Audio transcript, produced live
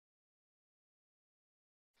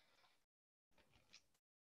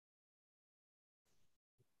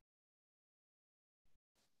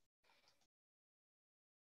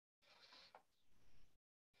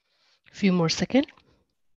Few more seconds.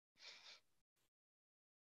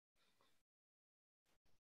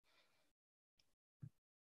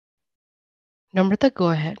 Namrata,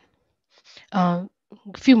 go ahead. A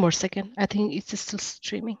few more seconds. I think it's still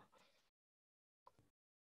streaming.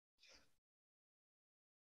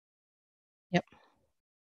 Yep.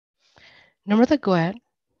 Namrata, go ahead.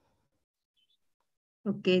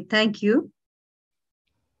 Okay, thank you.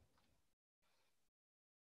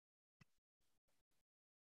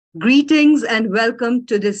 Greetings and welcome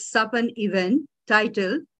to this Sapan event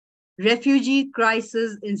titled Refugee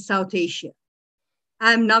Crisis in Southasia.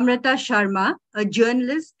 I'm Namrata Sharma, a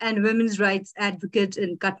journalist and women's rights advocate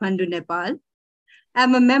in Kathmandu, Nepal.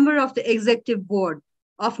 I'm a member of the executive board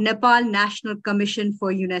of Nepal National Commission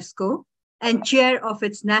for UNESCO and chair of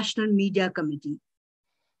its National Media Committee.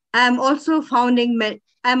 I'm also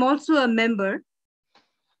a member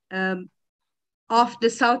of the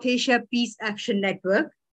South Asia Peace Action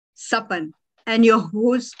Network, SAPAN, and your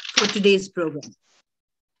host for today's program.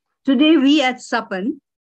 Today, we at SAPAN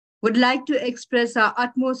would like to express our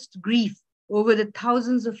utmost grief over the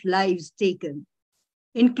thousands of lives taken,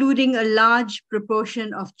 including a large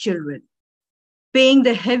proportion of children, paying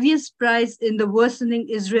the heaviest price in the worsening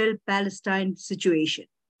Israel-Palestine situation.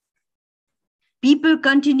 People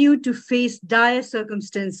continue to face dire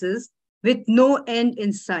circumstances with no end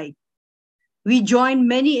in sight. We join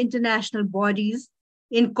many international bodies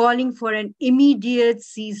in calling for an immediate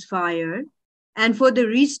ceasefire and for the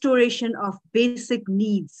restoration of basic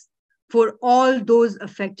needs for all those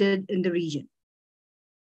affected in the region.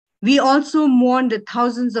 We also mourn the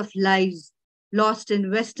thousands of lives lost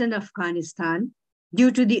in Western Afghanistan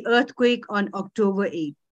due to the earthquake on October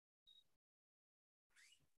 8th.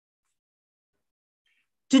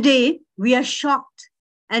 Today, we are shocked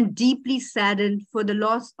and deeply saddened for the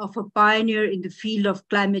loss of a pioneer in the field of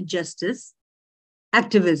climate justice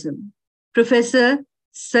activism, Professor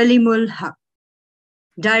Saleem Haq,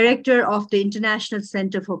 Director of the International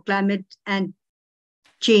Center for Climate and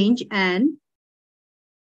Change and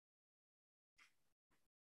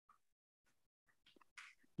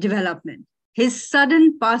Development. His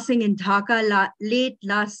sudden passing in Dhaka late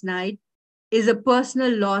last night is a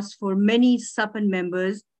personal loss for many SAPAN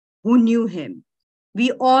members who knew him.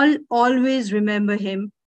 We all always remember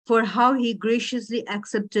him for how he graciously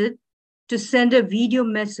accepted to send a video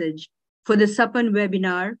message for the SAPAN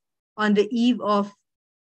webinar on the eve of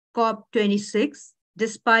COP26,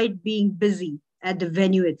 despite being busy at the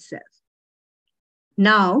venue itself.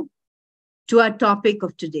 Now, to our topic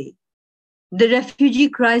of today. The refugee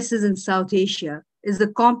crisis in South Asia is a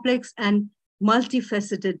complex and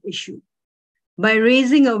multifaceted issue. By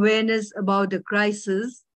raising awareness about the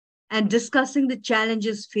crisis and discussing the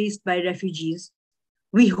challenges faced by refugees,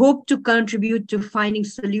 we hope to contribute to finding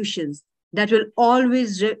solutions that will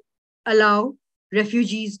always allow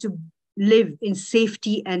refugees to live in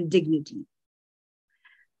safety and dignity.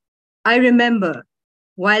 I remember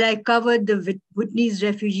while I covered the Bhutanese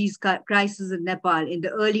refugees crisis in Nepal in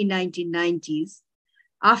the early 1990s,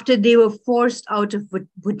 after they were forced out of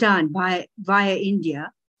Bhutan via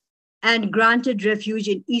India and granted refuge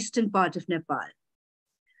in eastern part of Nepal.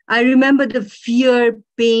 I remember the fear,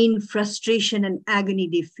 pain, frustration, and agony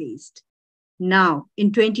they faced. Now,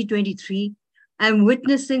 in 2023, I'm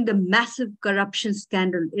witnessing the massive corruption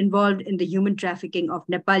scandal involved in the human trafficking of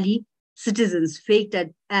Nepali citizens faked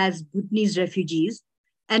as Bhutanese refugees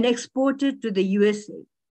and exported to the USA.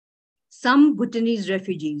 Some Bhutanese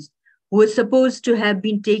refugees who were supposed to have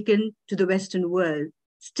been taken to the Western world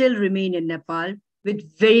still remain in Nepal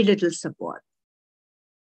with very little support.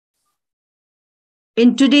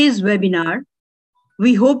 In today's webinar,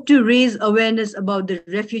 we hope to raise awareness about the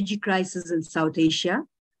refugee crisis in South Asia,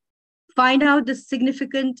 find out the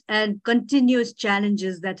significant and continuous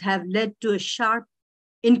challenges that have led to a sharp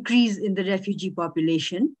increase in the refugee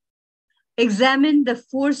population, examine the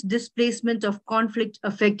forced displacement of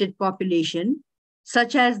conflict-affected population,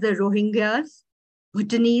 such as the Rohingyas,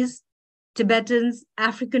 Bhutanese, Tibetans,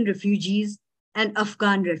 African refugees, and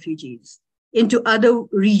Afghan refugees into other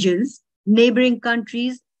regions, neighboring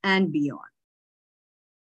countries, and beyond.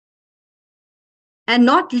 And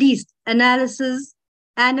not least, analyze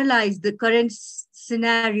the current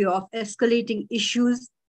scenario of escalating issues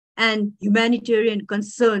and humanitarian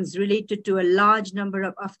concerns related to a large number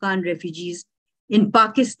of Afghan refugees in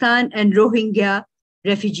Pakistan and Rohingya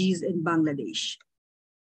refugees in Bangladesh.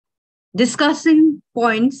 Discussing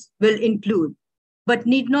points will include, but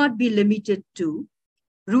need not be limited to,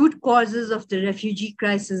 root causes of the refugee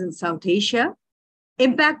crisis in South Asia,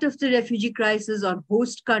 impact of the refugee crisis on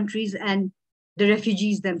host countries and the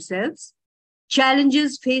refugees themselves,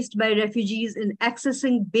 challenges faced by refugees in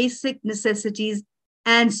accessing basic necessities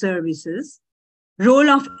and services, role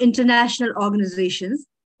of international organizations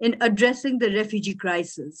in addressing the refugee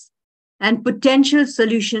crisis, and potential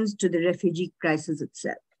solutions to the refugee crisis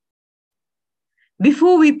itself.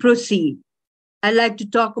 Before we proceed, I'd like to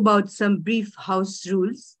talk about some brief house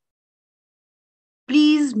rules.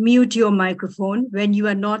 Please mute your microphone when you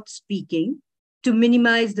are not speaking to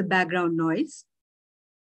minimize the background noise.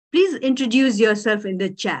 Please introduce yourself in the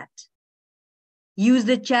chat. Use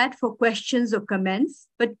the chat for questions or comments,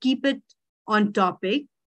 but keep it on topic.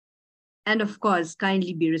 And of course,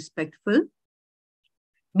 kindly be respectful.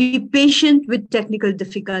 Be patient with technical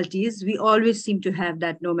difficulties. We always seem to have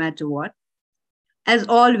that no matter what. As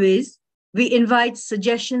always, we invite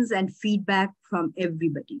suggestions and feedback from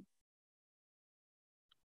everybody.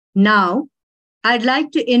 Now, I'd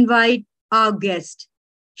like to invite our guest,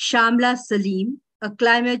 Shamla Saleem, a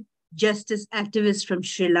climate justice activist from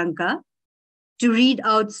Sri Lanka, to read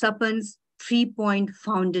out SAPAN's 3-point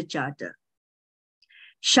founder charter.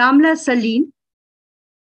 Shamla Saleem.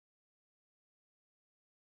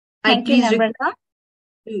 Thank you, Namrata.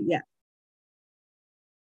 Yeah.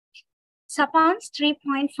 SAPAN's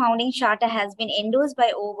 3-point founding charter has been endorsed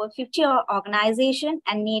by over 50 organizations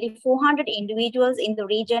and nearly 400 individuals in the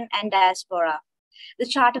region and diaspora. The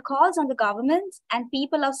charter calls on the governments and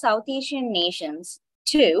people of Southasian nations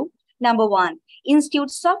to, number one, institute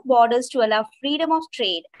soft borders to allow freedom of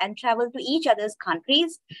trade and travel to each other's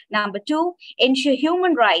countries. Number two, ensure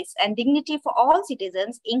human rights and dignity for all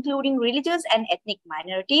citizens, including religious and ethnic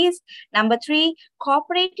minorities. Number three,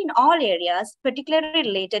 cooperate in all areas, particularly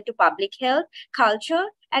related to public health, culture,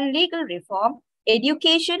 and legal reform,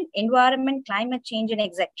 education, environment, climate change, and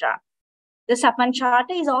etc. The SAPAN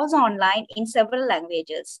Charter is also online in several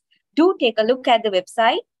languages. Do take a look at the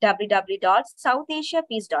website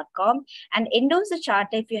www.southasiapeace.com and endorse the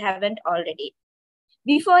charter if you haven't already.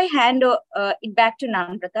 Before I hand it back to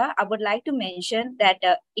Namrata, I would like to mention that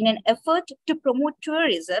in an effort to promote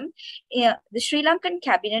tourism, the Sri Lankan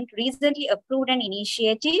cabinet recently approved an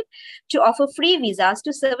initiative to offer free visas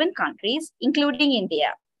to 7 countries, including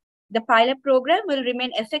India. The pilot program will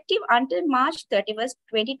remain effective until March 31st,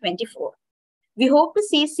 2024. We hope to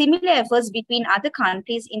see similar efforts between other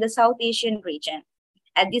countries in the South Asian region.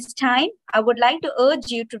 At this time, I would like to urge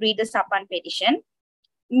you to read the SAPAN petition,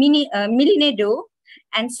 Milinedo,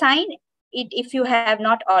 and sign it if you have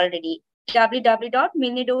not already,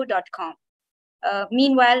 www.milinedo.com.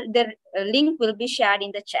 Meanwhile, the link will be shared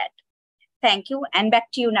in the chat. Thank you, and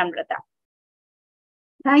back to you, Namrata.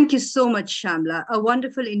 Thank you so much, Shamla. A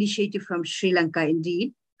wonderful initiative from Sri Lanka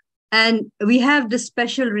indeed. And we have this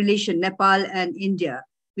special relation, Nepal and India.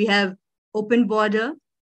 We have open border,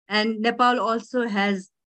 and Nepal also has,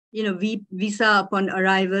 visa upon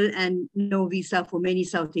arrival and no visa for many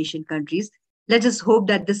South Asian countries. Let us hope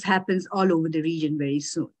that this happens all over the region very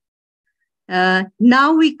soon.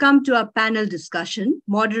 Now we come to our panel discussion,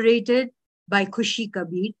 moderated by Khushi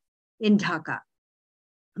Kabir in Dhaka,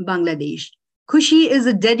 Bangladesh. Khushi is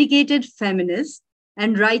a dedicated feminist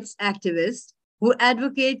and rights activist who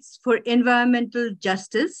advocates for environmental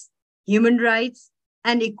justice, human rights,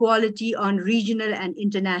 and equality on regional and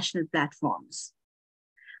international platforms.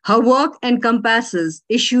 Her work encompasses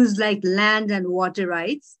issues like land and water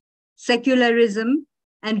rights, secularism,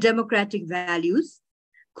 and democratic values.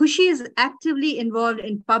 Khushi is actively involved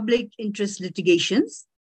in public interest litigations,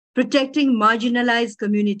 protecting marginalized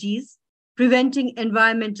communities, preventing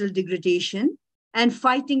environmental degradation, and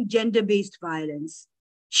fighting gender-based violence.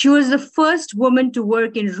 She was the first woman to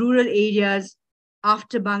work in rural areas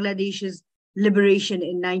after Bangladesh's liberation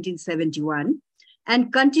in 1971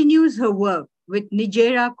 and continues her work with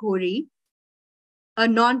Nijera Kori, a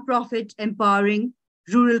nonprofit empowering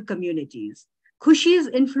rural communities. Khushi's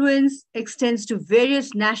influence extends to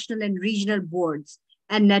various national and regional boards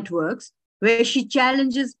and networks where she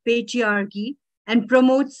challenges patriarchy and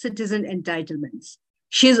promotes citizen entitlements.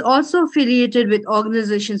 She is also affiliated with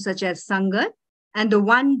organizations such as Sangat and the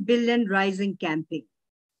 1 Billion Rising campaign.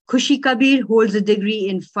 Khushi Kabir holds a degree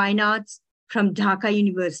in fine arts from Dhaka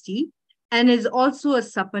University and is also a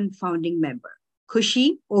SAPAN founding member.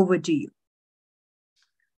 Khushi, over to you.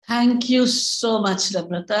 Thank you so much,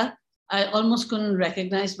 Namrata. I almost couldn't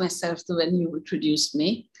recognize myself when you introduced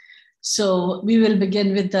me. So we will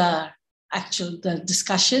begin with the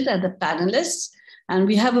discussion and the panelists. And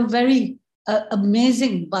we have a very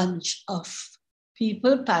amazing bunch of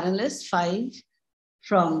people, panelists, 5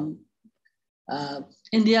 from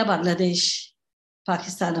India, Bangladesh,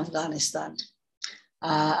 Pakistan, Afghanistan.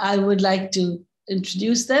 I would like to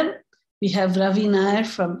introduce them. We have Ravi Nair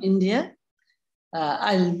from India.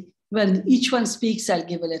 I'll when each one speaks, I'll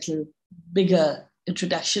give a little bigger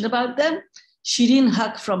introduction about them. Shireen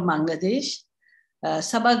Haq from Bangladesh,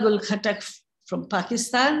 Sabagul Khatak from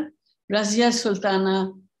Pakistan, Razia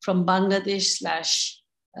Sultana from Bangladesh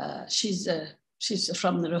she's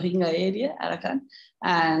from the Rohingya area, Arakan,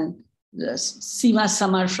 and Seema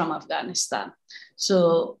Samar from Afghanistan.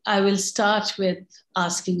 So I will start with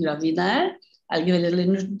asking Ravi Nair. I'll give a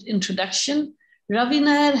little introduction. Ravi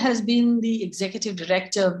Nair has been the executive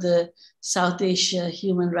director of the Southasia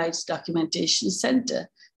Human Rights Documentation Center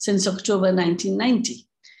since October 1990.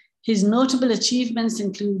 His notable achievements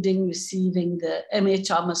including receiving the M.A.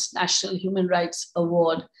 Thomas National Human Rights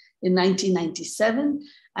Award in 1997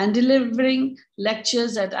 and delivering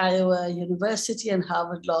lectures at Iowa University and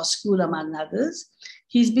Harvard Law School, among others.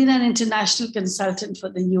 He's been an international consultant for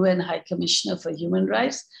the UN High Commissioner for Human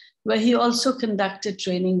Rights, where he also conducted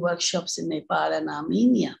training workshops in Nepal and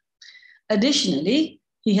Armenia. Additionally,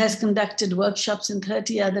 he has conducted workshops in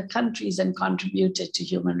 30 other countries and contributed to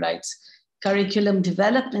human rights curriculum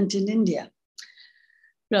development in India.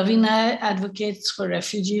 Ravi Nair advocates for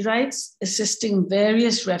refugee rights, assisting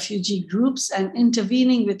various refugee groups and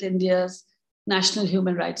intervening with India's National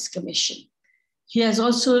Human Rights Commission. He has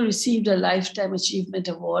also received a Lifetime Achievement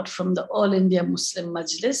Award from the All India Muslim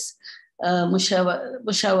Majlis,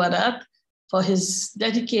 Mushawarat, for his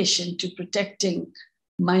dedication to protecting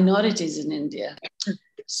minorities in India.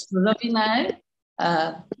 So Ravi Nair,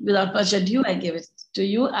 without much ado, I give it to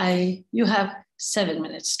you. You have 7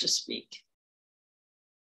 minutes to speak.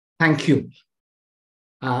 Thank you.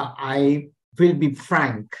 I will be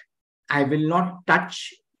frank. I will not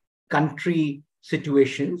touch country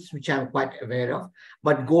situations, which I'm quite aware of,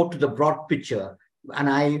 but go to the broad picture. And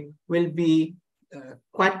I will be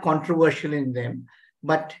quite controversial in them,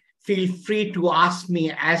 but feel free to ask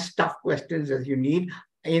me as tough questions as you need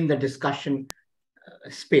in the discussion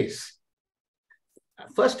space.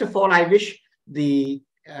 First of all, I wish the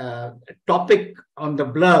topic on the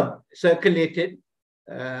blurb circulated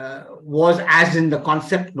was as in the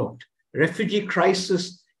concept note. Refugee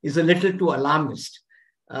crisis is a little too alarmist.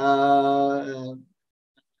 And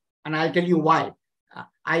I'll tell you why.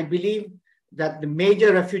 I believe that the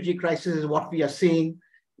major refugee crisis is what we are seeing,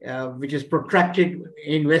 which is protracted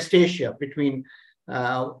in West Asia between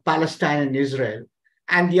Palestine and Israel.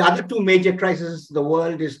 And the other two major crises the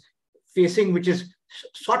world is facing, which is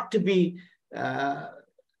sought to be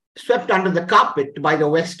swept under the carpet by the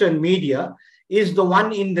Western media, is the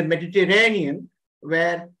one in the Mediterranean,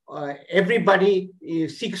 where everybody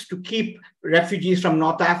seeks to keep refugees from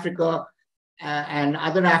North Africa and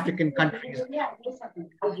other African countries, as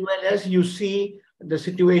well as you see the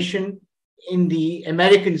situation in the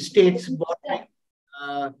American states bordering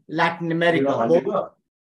Latin America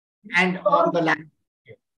and on the land.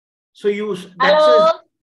 So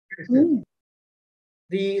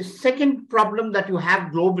the second problem that you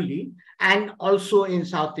have globally and also in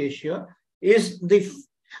South Asia is the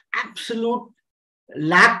absolute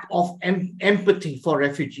lack of empathy for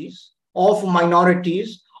refugees or for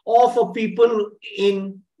minorities or for people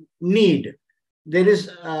in need. There is,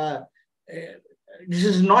 this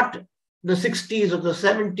is not the 60s or the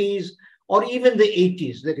 70s or even the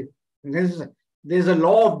 80s. There's a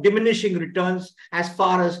law of diminishing returns as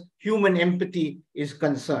far as human empathy is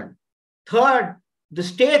concerned. Third, the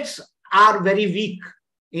states are very weak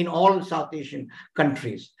in all South Asian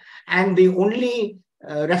countries. And the only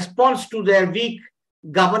response to their weak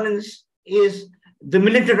governance is the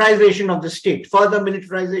militarization of the state, further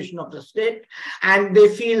militarization of the state. And they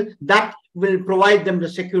feel that will provide them the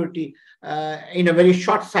security in a very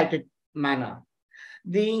short-sighted manner.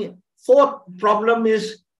 The fourth problem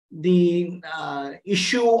is the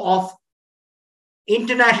issue of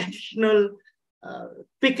international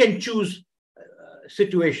pick and choose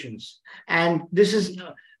situations. And this is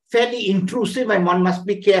fairly intrusive and one must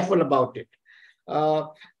be careful about it.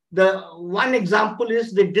 The one example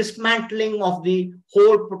is the dismantling of the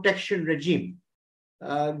whole protection regime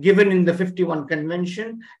given in the 51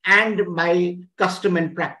 Convention and by custom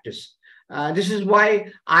and practice. This is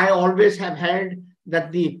why I always have held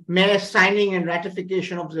that the mere signing and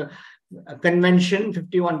ratification of the convention,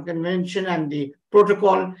 51 Convention, and the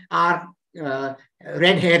protocol are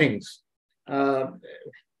red herrings.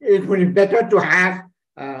 It would be better to have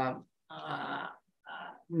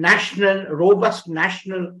robust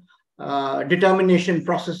national determination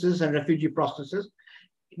processes and refugee processes,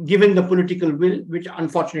 given the political will, which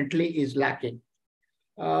unfortunately is lacking.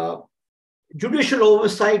 Judicial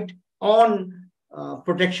oversight on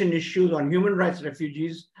protection issues, on human rights of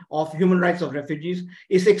refugees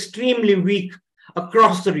is extremely weak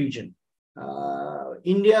across the region.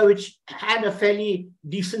 India, which had a fairly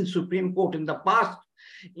decent Supreme Court in the past,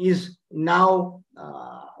 is now,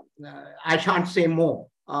 I shan't say more.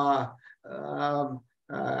 I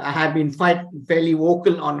have been fairly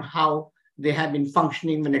vocal on how they have been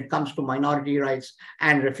functioning when it comes to minority rights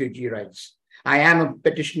and refugee rights. I am a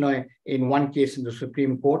petitioner in one case in the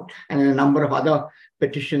Supreme Court and in a number of other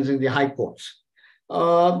petitions in the high courts.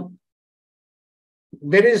 There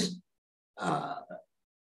is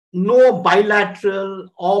no bilateral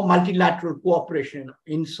or multilateral cooperation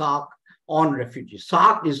in SAARC on refugees.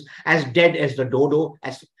 SAARC is as dead as the dodo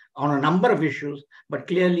as on a number of issues, but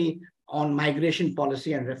clearly on migration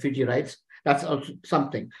policy and refugee rights, that's also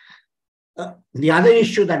something. The other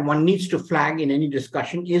issue that one needs to flag in any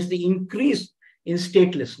discussion is the increase in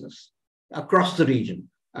statelessness across the region.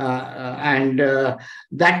 That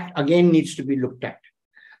again needs to be looked at.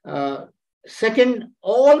 Second,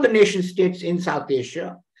 all the nation states in South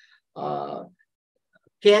Asia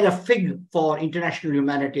care a fig for international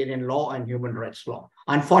humanitarian law and human rights law.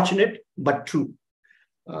 Unfortunate, but true.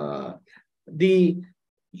 The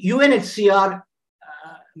UNHCR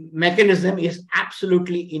mechanism is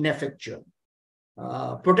absolutely ineffectual.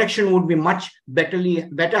 Protection would be much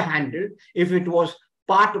better handled if it was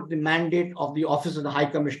part of the mandate of the Office of the High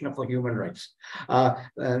Commissioner for Human Rights.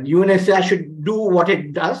 UNHCR should do what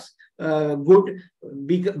it does,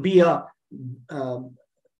 be a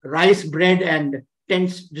rice, bread, and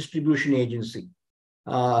tents distribution agency,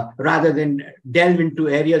 rather than delve into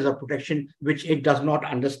areas of protection which it does not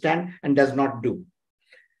understand and does not do.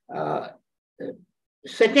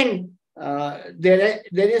 Second, there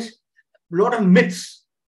is a lot of myths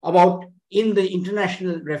about, in the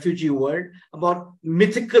international refugee world, about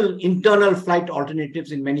mythical internal flight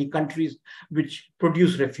alternatives in many countries which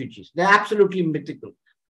produce refugees. They're absolutely mythical.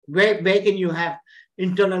 Where can you have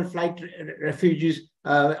internal flight refugees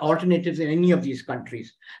alternatives in any of these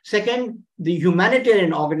countries? Second, the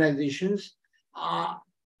humanitarian organizations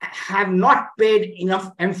have not paid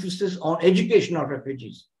enough emphasis on education of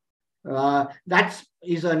refugees. That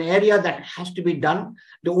is an area that has to be done.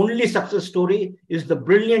 The only success story is the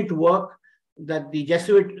brilliant work that the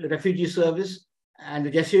Jesuit Refugee Service and the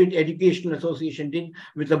Jesuit Educational Association did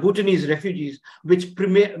with the Bhutanese refugees, which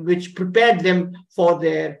prepared them for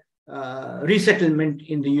their resettlement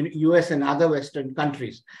in the US and other Western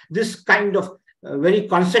countries. This kind of very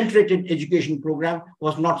concentrated education program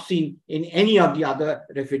was not seen in any of the other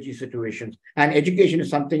refugee situations. And education is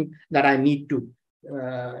something that I need to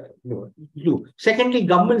do. Secondly,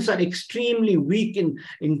 governments are extremely weak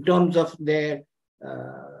in terms of their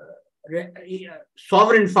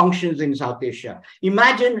sovereign functions in South Asia.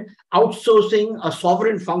 Imagine outsourcing a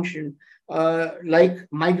sovereign function like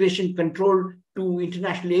migration control to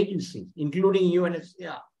international agencies, including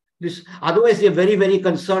UNHCR. Otherwise, they're very, very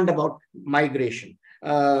concerned about migration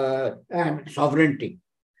and sovereignty.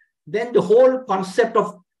 Then the whole concept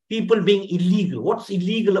of people being illegal. What's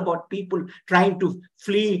illegal about people trying to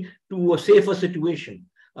flee to a safer situation?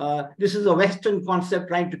 This is a Western concept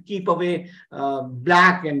trying to keep away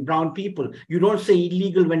black and brown people. You don't say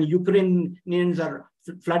illegal when Ukrainians are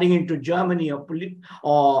flooding into Germany or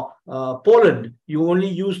Poland. You only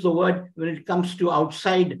use the word when it comes to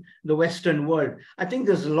outside the Western world. I think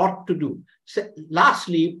there's a lot to do.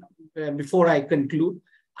 Lastly, before I conclude,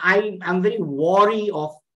 I'm very wary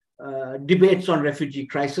of debates on refugee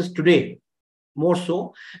crisis today, more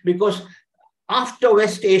so, because after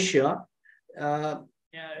West Asia,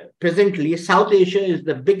 presently, South Asia is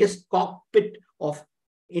the biggest cockpit of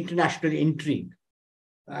international intrigue.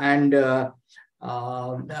 And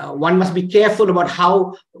one must be careful about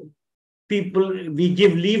how we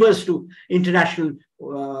give levers to international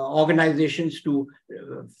organizations to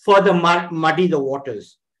further muddy the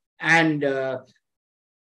waters. And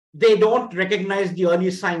they don't recognize the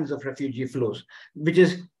early signs of refugee flows, which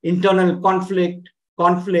is internal conflict,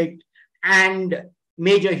 and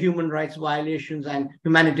major human rights violations and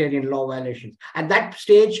humanitarian law violations. At that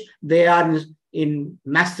stage, they are in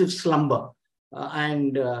massive slumber.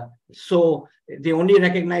 So they only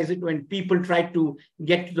recognize it when people try to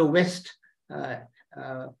get to the West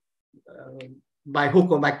by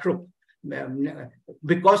hook or by crook,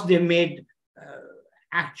 because they made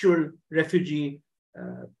actual refugee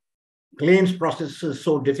claims processes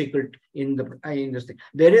so difficult in this thing.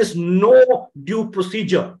 There is no due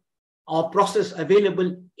procedure or process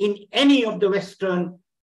available in any of the Western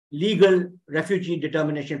legal refugee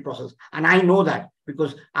determination process. And I know that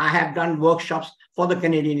because I have done workshops for the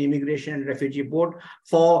Canadian Immigration and Refugee Board,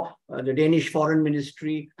 for the Danish Foreign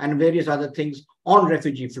Ministry, and various other things on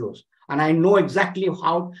refugee flows. And I know exactly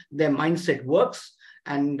how their mindset works.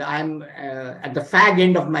 and I'm at the fag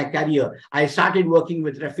end of my career. I started working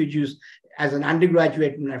with refugees as an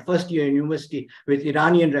undergraduate in my first year in university with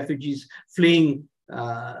Iranian refugees fleeing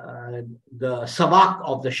the Savak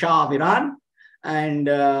of the Shah of Iran, and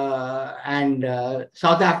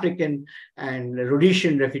South African and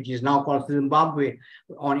Rhodesian refugees, now called Zimbabwe,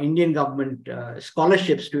 on Indian government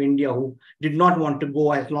scholarships to India, who did not want to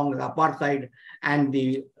go as long as apartheid and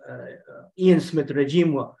the Ian Smith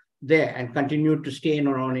regime were there, and continued to stay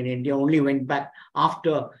on in India, only went back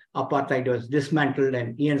after apartheid was dismantled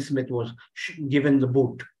and Ian Smith was given the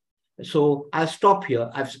boot. So I'll stop here.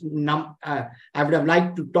 I would have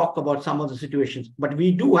liked to talk about some of the situations, but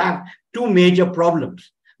we do have two major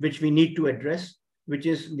problems which we need to address, which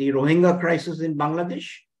is the Rohingya crisis in Bangladesh,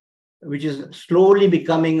 which is slowly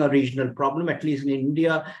becoming a regional problem, at least in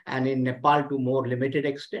India and in Nepal to more limited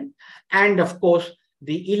extent. And of course,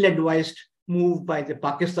 the ill-advised move by the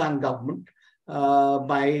Pakistan government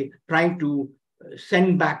by trying to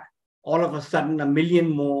send back all of a sudden 1 million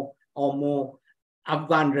more or more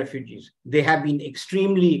Afghan refugees. They have been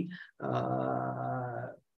extremely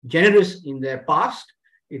generous in their past.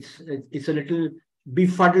 It's a little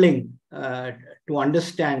befuddling to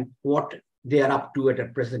understand what they are up to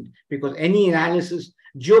at present, because any analysis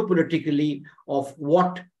geopolitically of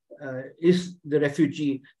what is the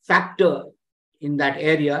refugee factor in that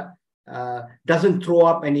area doesn't throw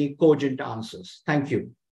up any cogent answers. Thank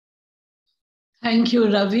you. Thank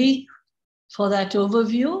you, Ravi, for that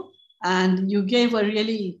overview. And you gave a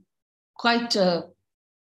really quite a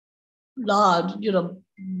large,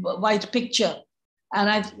 wide picture. And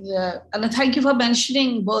I thank you for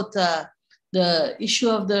mentioning both the issue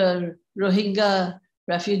of the Rohingya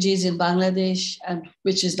refugees in Bangladesh, and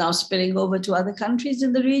which is now spilling over to other countries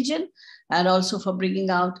in the region, and also for bringing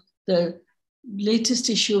out the latest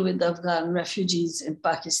issue with the Afghan refugees in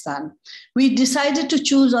Pakistan. We decided to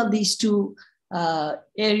choose on these two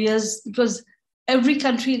areas because every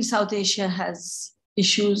country in South Asia has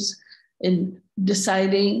issues in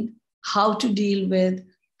deciding how to deal with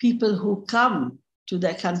people who come to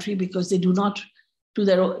their country because they do not,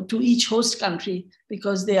 to each host country,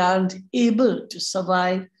 because they aren't able to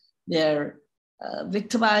survive. They're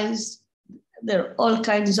victimized. There are all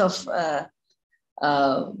kinds of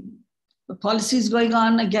policies going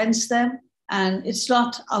on against them. And it's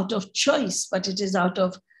not out of choice, but it is out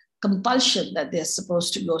of compulsion that they're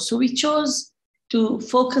supposed to go. So we chose to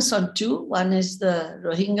focus on two. One is the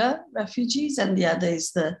Rohingya refugees and the other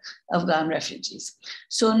is the Afghan refugees.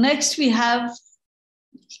 So next we have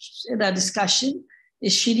in our discussion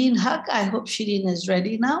is Shireen Haq. I hope Shireen is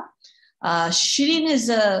ready now. Shireen is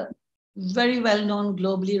a very well-known,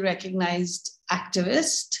 globally recognized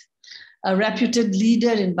activist, a reputed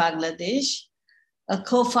leader in Bangladesh, a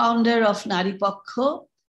co-founder of Nari Pakkho,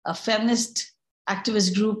 a feminist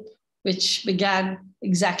activist group which began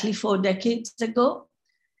exactly 4 decades ago.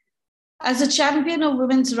 As a champion of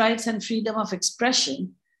women's rights and freedom of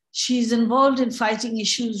expression, she is involved in fighting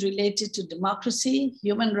issues related to democracy,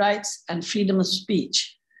 human rights, and freedom of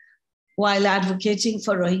speech, while advocating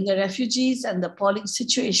for Rohingya refugees and the appalling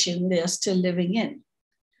situation they are still living in.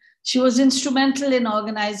 She was instrumental in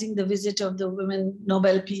organizing the visit of the Women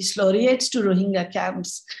Nobel Peace Laureates to Rohingya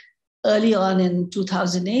camps early on in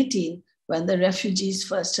 2018, when the refugees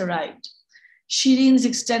first arrived. Shireen's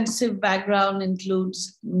extensive background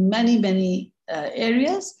includes many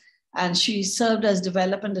areas, and she served as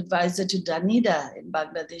development advisor to Danida in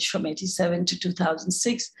Bangladesh from 1987 to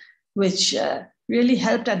 2006, which really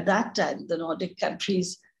helped at that time the Nordic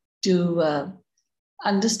countries to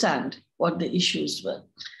understand what the issues were.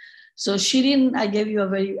 So Shireen, I gave a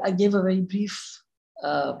very brief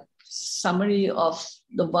summary of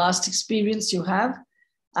the vast experience you have.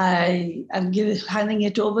 I am handing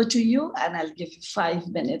it over to you, and I'll give you 5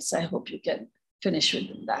 minutes. I hope you can finish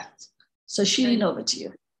within that. So Shireen, over to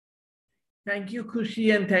you. Thank you,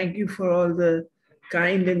 Khushi, and thank you for all the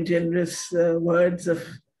kind and generous words of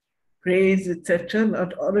praise, etc.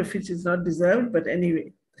 Not all of which is not deserved, but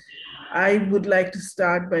anyway. I would like to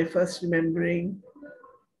start by first remembering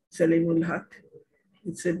Saleemul Haq.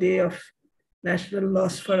 It's a day of national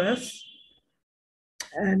loss for us.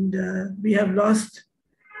 And we have lost,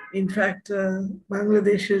 in fact,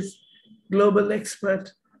 Bangladesh's global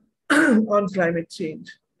expert on climate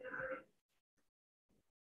change.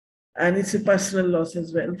 And it's a personal loss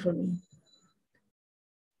as well for me.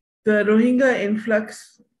 The Rohingya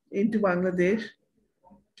influx into Bangladesh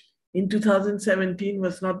in 2017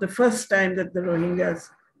 was not the first time that the Rohingyas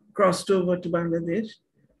crossed over to Bangladesh,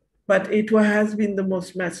 but it has been the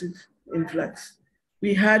most massive influx.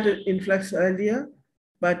 We had an influx earlier,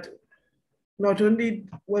 but not only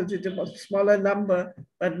was it a smaller number,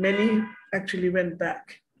 but many actually went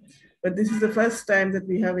back. But this is the first time that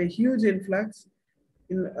we have a huge influx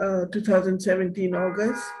in 2017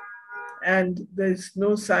 August, and there's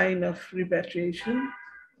no sign of repatriation.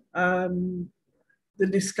 The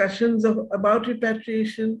discussions about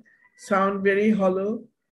repatriation sound very hollow.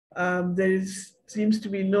 There seems to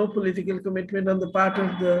be no political commitment on the part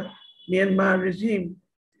of the Myanmar regime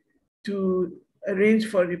to arrange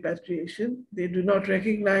for repatriation. They do not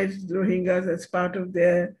recognize the Rohingyas as part of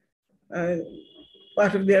their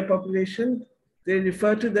population. They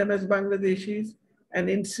refer to them as Bangladeshis and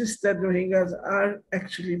insist that Rohingyas are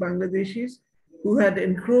actually Bangladeshis who had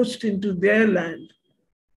encroached into their land.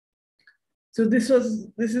 So this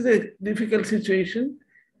is a difficult situation.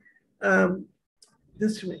 Sorry,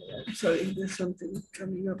 there's something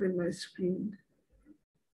coming up in my screen.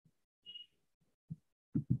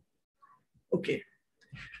 Okay.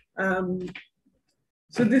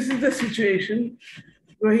 So this is the situation.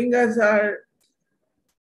 Rohingyas are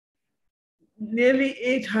nearly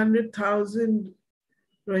 800,000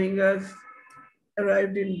 Rohingyas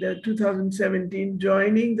arrived in 2017,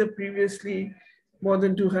 joining the previously more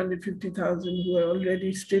than 250,000 who are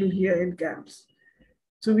already still here in camps.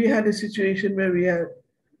 So we had a situation where we are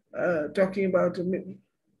talking about a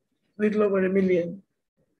little over 1 million.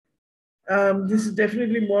 This is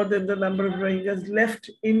definitely more than the number of Rohingyas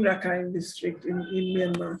left in Rakhine district in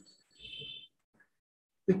Myanmar.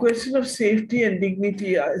 The question of safety and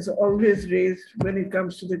dignity is always raised when it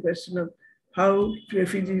comes to the question of how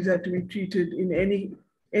refugees are to be treated in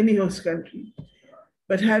any host country.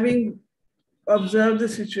 But having observed the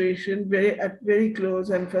situation very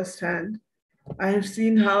close and firsthand, I have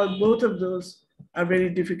seen how both of those are very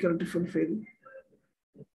difficult to fulfill.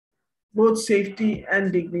 Both safety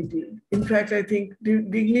and dignity. In fact, I think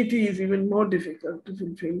dignity is even more difficult to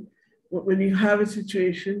fulfill when you have a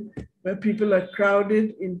situation where people are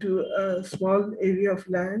crowded into a small area of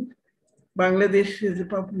land. Bangladesh is a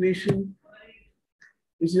population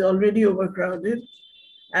which is already overcrowded,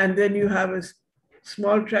 and then you have a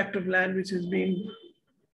small tract of land which has been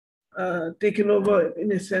taken over,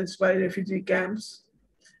 in a sense, by refugee camps,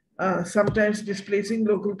 sometimes displacing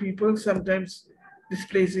local people, sometimes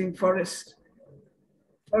displacing forest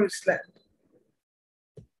land.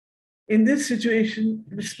 In this situation,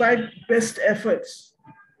 despite best efforts,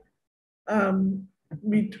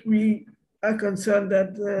 we are concerned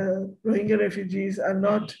that the Rohingya refugees are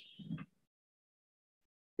not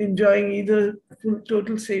enjoying either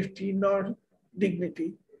total safety nor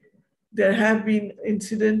dignity. There have been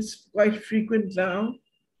incidents quite frequent now,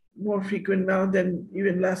 more frequent now than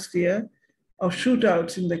even last year, of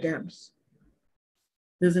shootouts in the camps.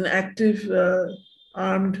 There's an active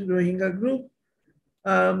armed Rohingya group.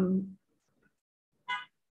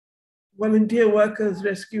 Volunteer workers,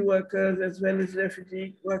 rescue workers, as well as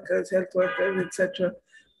refugee workers, health workers, etc.,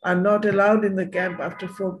 are not allowed in the camp after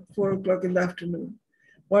 4 o'clock in the afternoon.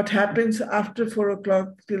 What happens after 4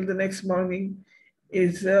 o'clock till the next morning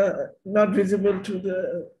is not visible to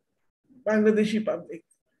the Bangladeshi public.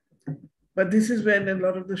 But this is when a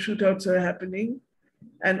lot of the shootouts are happening.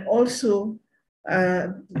 And also,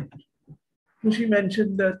 Kushi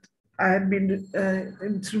mentioned that I had been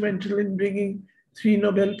instrumental in bringing 3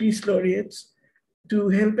 Nobel Peace Laureates to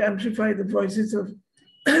help amplify the voices of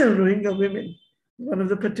Rohingya women. One of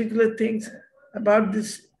the particular things about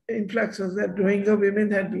this influx was that Rohingya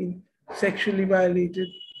women had been sexually violated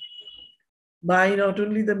by not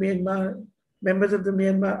only the Myanmar, members of the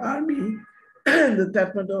Myanmar army, the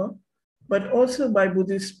Tatmadaw, but also by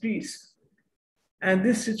Buddhist priests. And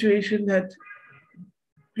this situation had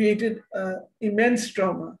created immense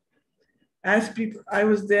trauma. I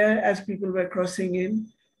was there as people were crossing in,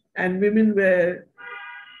 and women were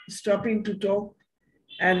stopping to talk,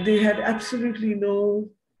 and they had absolutely no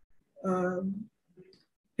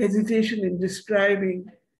hesitation in describing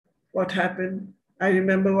what happened. I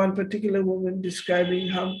remember one particular woman describing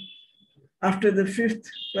how after the 5th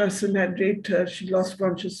person had raped her, she lost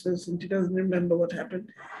consciousness and she doesn't remember what happened,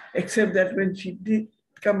 except that when she did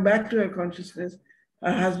come back to her consciousness,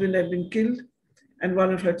 her husband had been killed and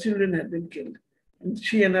one of her children had been killed. And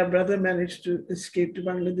she and her brother managed to escape to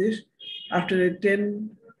Bangladesh after a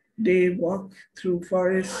 10-day walk through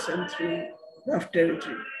forests and through rough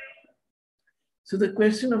territory. So the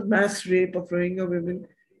question of mass rape of Rohingya women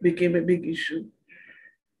became a big issue.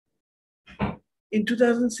 In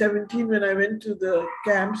 2017, when I went to the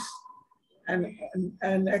camps,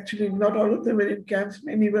 and actually not all of them were in camps,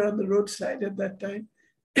 many were on the roadside at that time,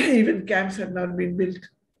 even camps had not been built.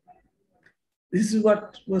 This is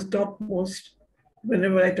what was topmost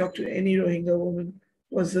whenever I talked to any Rohingya woman,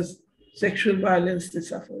 was this sexual violence they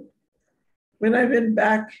suffered. When I went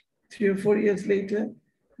back 3 or 4 years later,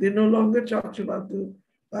 they no longer talked about the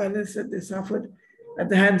violence that they suffered at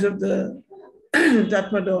the hands of the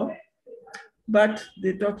Tatmadaw, but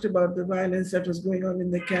they talked about the violence that was going on in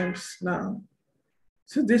the camps now.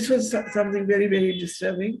 So this was something very, very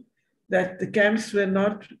disturbing, that the camps were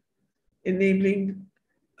not enabling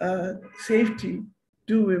safety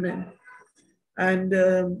to women. And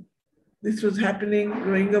this was happening.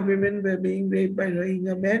 Rohingya women were being raped by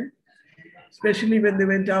Rohingya men, especially when they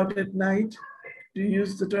went out at night to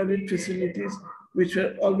use the toilet facilities, which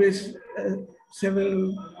were always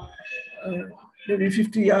maybe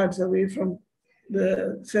 50 yards away from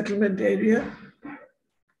the settlement area.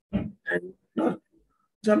 And not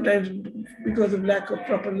sometimes because of lack of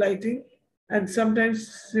proper lighting, and sometimes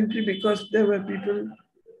simply because there were people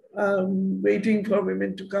waiting for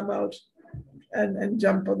women to come out and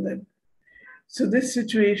jump on them. So this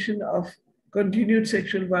situation of continued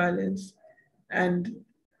sexual violence and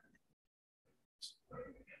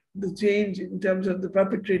the change in terms of the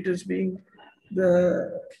perpetrators being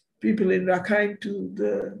the people in Rakhine to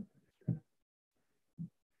the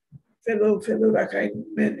fellow Rakhine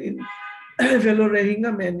men in fellow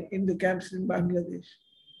Rohingya men in the camps in Bangladesh.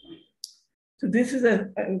 So this is a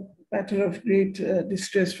matter of great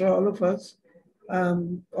distress for all of us,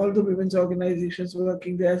 all the women's organizations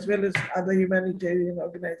working there, as well as other humanitarian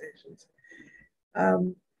organizations.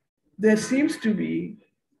 There seems to be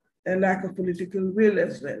a lack of political will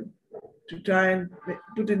as well to try and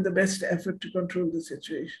put in the best effort to control the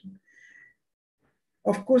situation.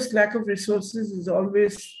 Of course, lack of resources is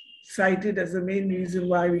always cited as the main reason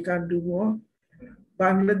why we can't do more.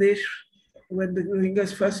 Bangladesh, when the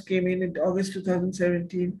Rohingyas first came in August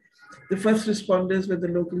 2017, the first responders were the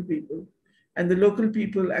local people. And the local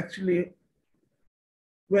people actually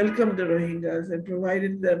welcomed the Rohingyas and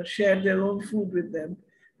provided them, shared their own food with them,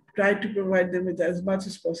 tried to provide them with as much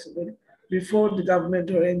as possible before the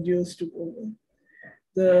government or NGOs took over.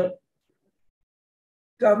 The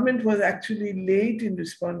government was actually late in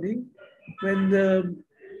responding when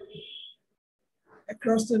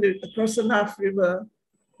across the Naf River,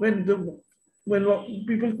 when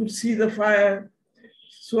people could see the fire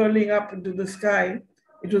swirling up into the sky,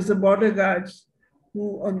 it was the border guards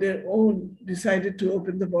who on their own decided to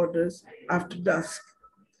open the borders after dusk.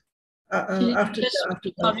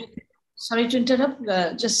 Sorry to interrupt.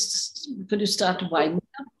 Just could you start winding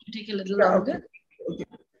up to take a little longer?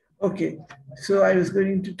 Okay. So I was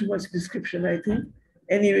going into too much description, I think.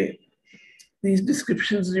 Anyway, these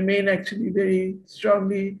descriptions remain actually very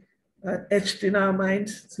strongly etched in our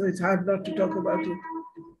minds, so it's hard not to talk about it.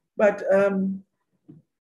 But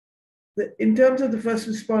in terms of the first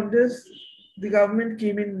responders, the government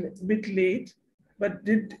came in a bit late, but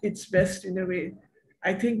did its best in a way.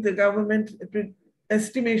 I think the government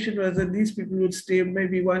estimation was that these people would stay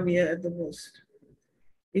maybe 1 year at the most.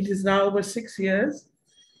 It is now over 6 years,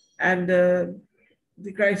 and the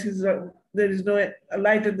crisis, there is no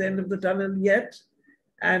light at the end of the tunnel yet.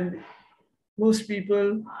 And most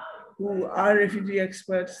people who are refugee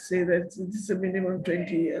experts say that this is a minimum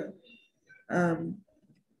 20-year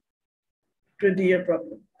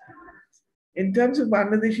problem. In terms of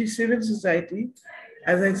Bangladeshi civil society,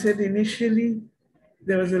 as I said initially,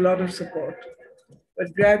 there was a lot of support.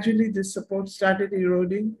 But gradually this support started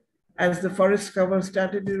eroding as the forest cover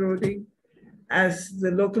started eroding, as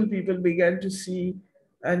the local people began to see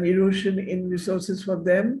an erosion in resources for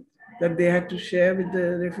them that they had to share with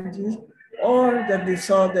the refugees, or that they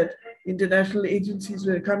saw that international agencies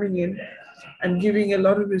were coming in and giving a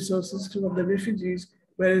lot of resources to the refugees,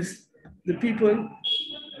 whereas the people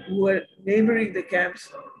who were neighboring the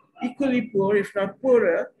camps, equally poor, if not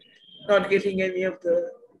poorer, not getting any of the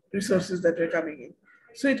resources that were coming in.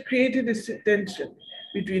 So it created a tension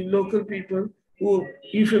between local people who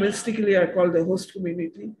euphemistically are called the host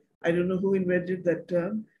community. I don't know who invented that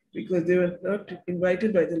term because they were not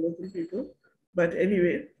invited by the local people. But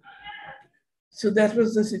anyway, so that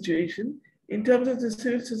was the situation. In terms of the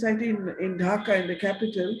civil society in Dhaka, in the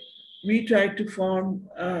capital, we tried to form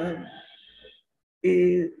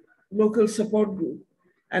a local support group.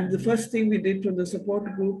 And the first thing we did from the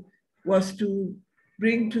support group was to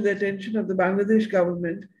bring to the attention of the Bangladesh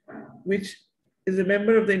government, which is a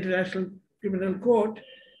member of the International Criminal Court,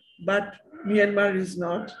 but Myanmar is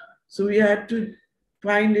not. So we had to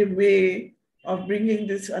find a way of bringing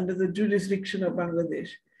this under the jurisdiction of Bangladesh.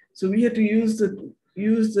 So we had to use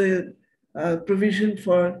the provision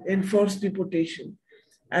for enforced deportation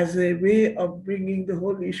as a way of bringing the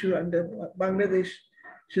whole issue under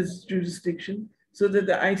Bangladesh's jurisdiction, so that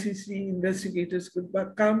the ICC investigators could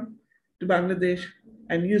come to Bangladesh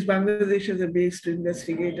and use Bangladesh as a base to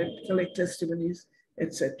investigate and collect testimonies,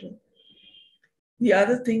 etc. The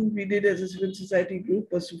other thing we did as a civil society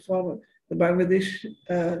group was to form the Bangladesh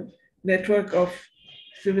network of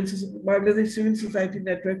Bangladesh Civil Society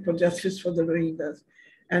Network for Justice for the Rohingyas.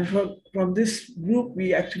 And from this group,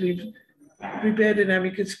 we actually prepared an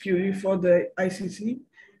amicus curiae for the ICC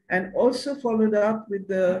and also followed up with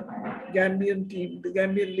the Gambian team, the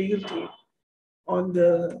Gambian legal team on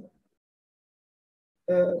the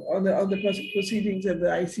proceedings at the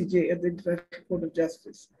ICJ, at the International Court of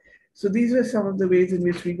Justice. So these were some of the ways in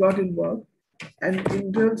which we got involved. And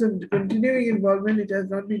in terms of continuing involvement, it has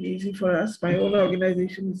not been easy for us. My own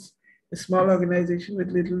organization is a small organization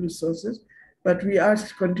with little resources, but we are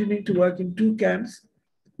continuing to work in 2 camps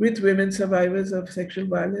with women survivors of sexual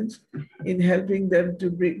violence in helping them to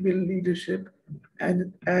build leadership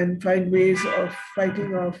and find ways of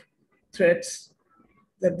fighting off threats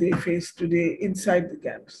that they face today inside the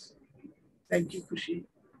camps. Thank you, Khushi.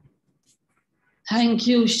 Thank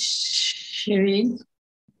you, Shireen.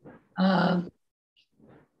 I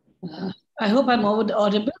hope I'm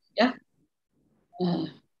audible. Yeah.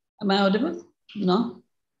 Am I audible? No?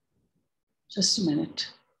 Just a minute.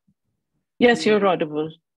 Yes, you're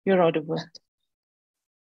audible. You're audible.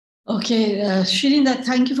 Okay, Shireen,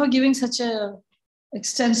 thank you for giving such a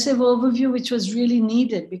extensive overview, which was really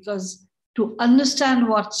needed, because to understand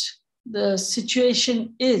what the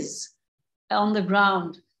situation is on the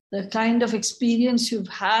ground, the kind of experience you've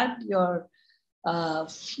had, your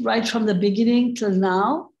right from the beginning till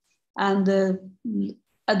now, and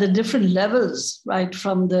at the different levels, right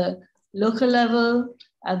from the local level,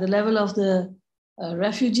 at the level of the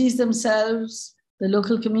refugees themselves, the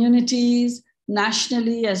local communities,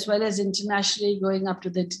 nationally as well as internationally, going up to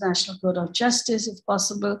the International Court of Justice, if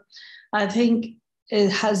possible. I think it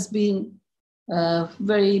has been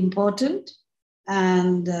very important.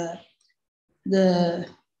 And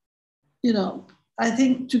I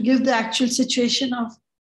think to give the actual situation of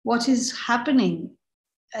what is happening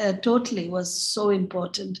totally was so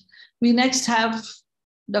important. We next have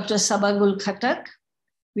Dr. Sabah Gul Khattak.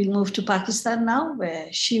 We'll move to Pakistan now, where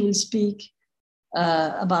she will speak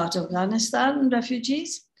about Afghanistan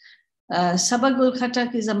refugees. Sabah Gul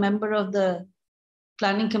Khattak is a member of the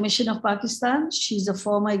Planning Commission of Pakistan. She's a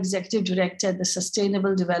former executive director at the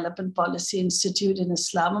Sustainable Development Policy Institute in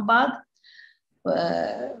Islamabad,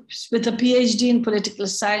 with a PhD in political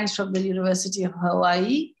science from the University of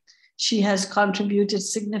Hawaii. She has contributed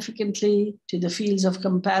significantly to the fields of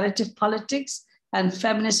comparative politics and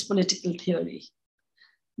feminist political theory.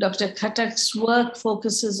 Dr. Khattak's work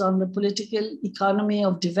focuses on the political economy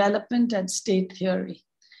of development and state theory.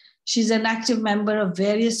 She's an active member of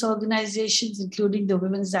various organizations, including the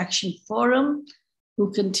Women's Action Forum,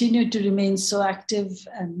 who continue to remain so active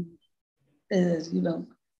and,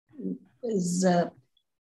 is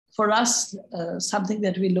for us something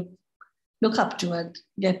that we look up to and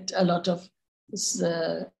get a lot of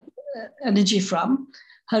energy from.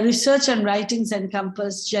 Her research and writings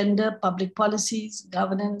encompass gender, public policies,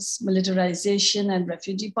 governance, militarization, and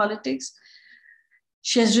refugee politics.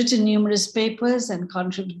 She has written numerous papers and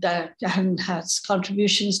has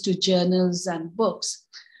contributions to journals and books.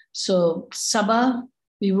 So, Sabah,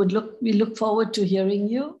 we look forward to hearing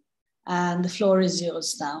you, and the floor is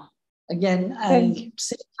yours now. Again, I'll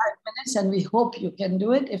say 5 minutes, and we hope you can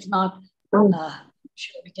do it. If not,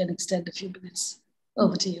 sure we can extend a few minutes.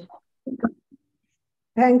 Over to you.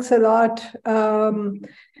 Thanks a lot.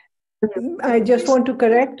 I just want to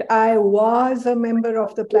correct, I was a member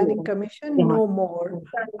of the Planning Commission, no more.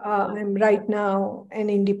 I'm right now an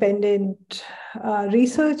independent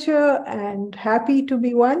researcher and happy to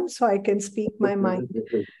be one, so I can speak my mind.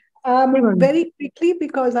 Very quickly,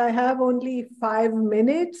 because I have only 5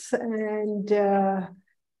 minutes, and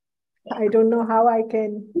I don't know how I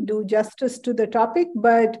can do justice to the topic,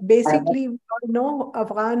 but basically, we all know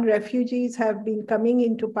Afghan refugees have been coming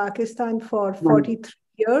into Pakistan for 43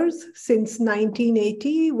 years, since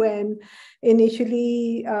 1980, when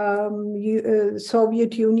initially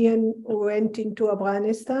Soviet Union went into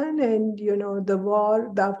Afghanistan and, the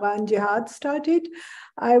Afghan jihad started.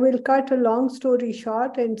 I will cut a long story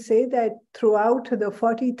short and say that throughout the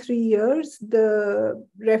 43 years, the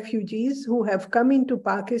refugees who have come into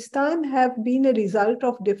Pakistan have been a result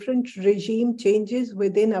of different regime changes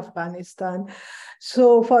within Afghanistan.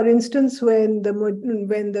 So, for instance, when the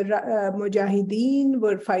Mujahideen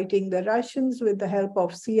were fighting the Russians with the help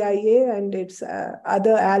of CIA and its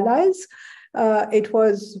other allies, It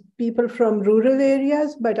was people from rural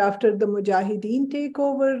areas, but after the Mujahideen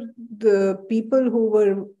takeover, the people who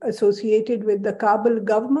were associated with the Kabul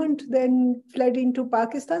government then fled into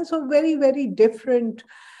Pakistan. So very, very different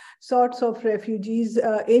sorts of refugees.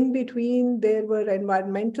 In between, there were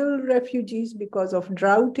environmental refugees because of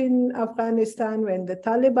drought in Afghanistan when the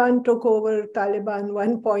Taliban took over, Taliban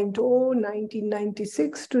 1.0,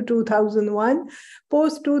 1996 to 2001.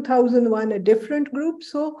 Post 2001, a different group.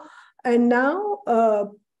 So, and now,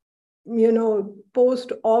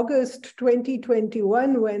 post August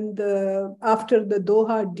 2021, when after the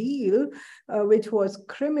Doha deal, which was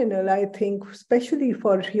criminal, I think, especially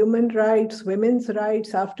for human rights, women's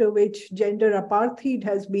rights, after which gender apartheid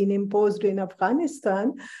has been imposed in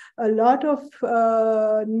Afghanistan, a lot of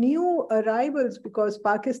new arrivals, because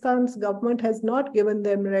Pakistan's government has not given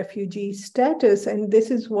them refugee status. And this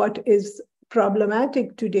is what is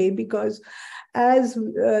problematic today, because as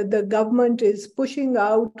the government is pushing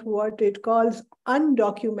out what it calls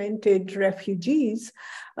undocumented refugees,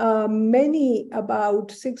 many,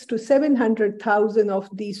 about 600,000 to 700,000 of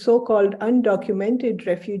these so-called undocumented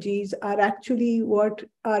refugees are actually what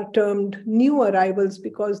are termed new arrivals,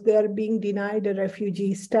 because they are being denied a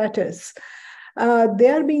refugee status. They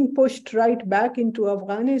are being pushed right back into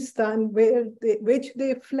Afghanistan, which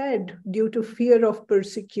they fled due to fear of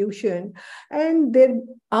persecution. And there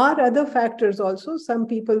are other factors also. Some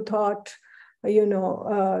people thought, they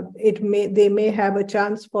may have a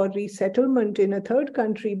chance for resettlement in a third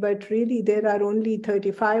country, but really there are only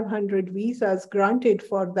 3,500 visas granted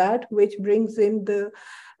for that, which brings in the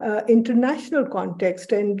international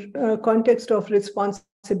context and context of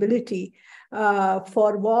responsibility.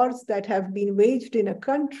 For wars that have been waged in a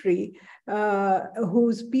country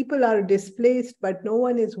whose people are displaced, but no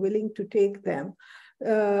one is willing to take them.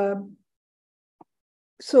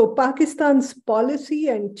 So Pakistan's policy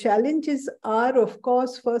and challenges are, of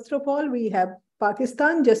course, first of all, we have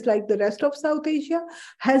Pakistan, just like the rest of South Asia,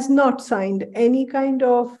 has not signed any kind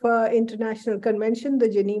of international convention, the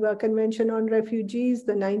Geneva Convention on Refugees,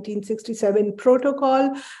 the 1967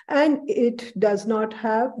 Protocol, and it does not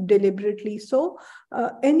have, deliberately so,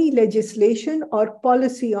 any legislation or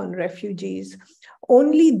policy on refugees.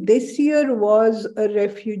 Only this year was a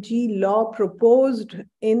refugee law proposed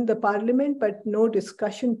in the parliament, but no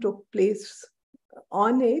discussion took place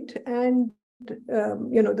on it. And,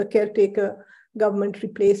 the caretaker government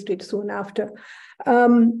replaced it soon after.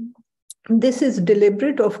 This is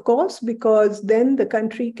deliberate, of course, because then the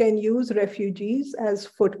country can use refugees as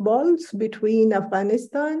footballs between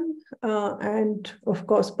Afghanistan and, of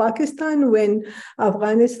course, Pakistan, when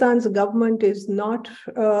Afghanistan's government is not,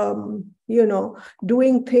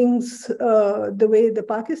 doing things the way the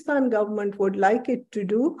Pakistan government would like it to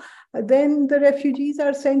do. Then the refugees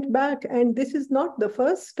are sent back. And this is not the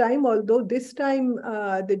first time, although this time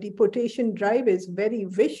the deportation drive is very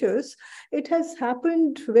vicious. It has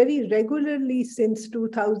happened very regularly since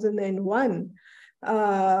 2001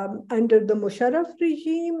 under the Musharraf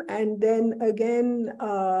regime, and then again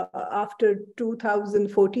after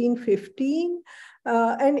 2014-15.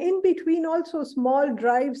 And in between also small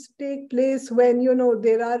drives take place when,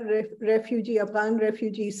 there are Afghan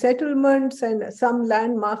refugee settlements, and some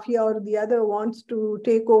land mafia or the other wants to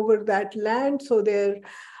take over that land. So their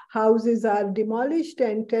houses are demolished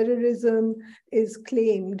and terrorism is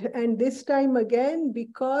claimed. And this time again,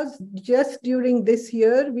 because just during this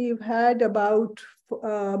year, we've had about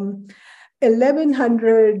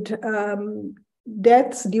 1,100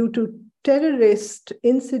 deaths due to terrorist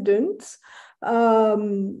incidents.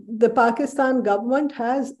 The Pakistan government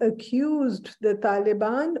has accused the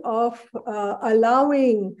Taliban of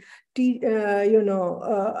allowing Taliban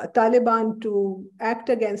to act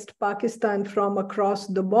against Pakistan from across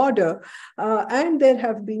the border. And there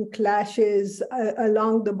have been clashes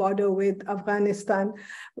along the border with Afghanistan.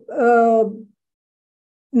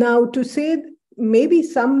 Now, to say maybe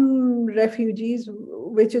some refugees,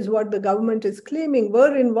 which is what the government is claiming,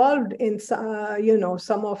 were involved in,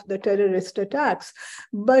 some of the terrorist attacks.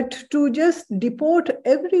 But to just deport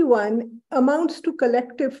everyone amounts to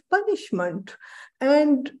collective punishment.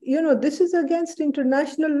 And, this is against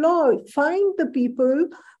international law. Find the people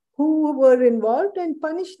who were involved and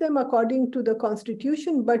punish them according to the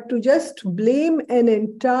constitution. But to just blame an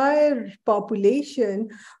entire population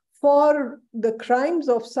for the crimes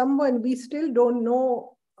of someone we still don't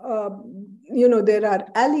know, there are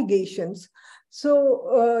allegations.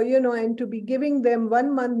 So, and to be giving them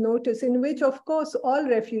 1 month notice, in which, of course, all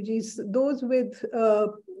refugees, those with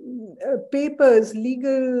papers,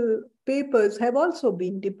 legal papers, have also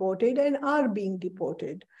been deported and are being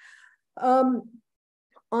deported.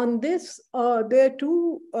 on this, there are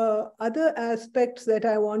two other aspects that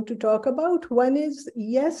I want to talk about. One is,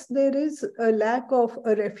 yes, there is a lack of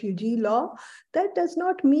a refugee law. That does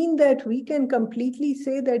not mean that we can completely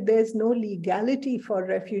say that there's no legality for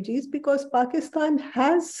refugees, because Pakistan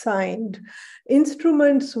has signed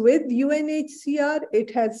instruments with UNHCR.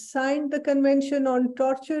 It has signed the Convention on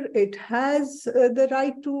Torture. It has the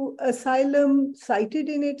right to asylum cited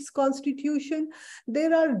in its constitution.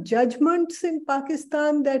 There are judgments in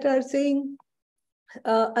Pakistan that are saying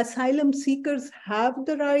asylum seekers have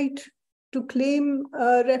the right to claim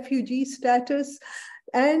refugee status,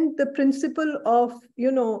 and the principle of,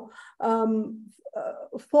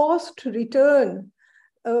 forced return.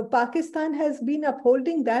 Pakistan has been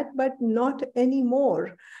upholding that, but not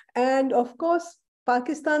anymore. And of course,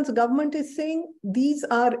 Pakistan's government is saying these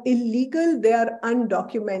are illegal, they are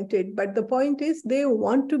undocumented. But the point is, they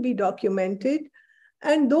want to be documented.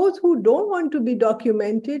 And those who don't want to be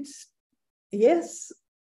documented, yes,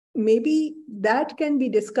 maybe that can be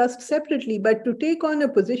discussed separately, but to take on a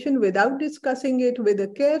position without discussing it with a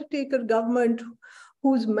caretaker government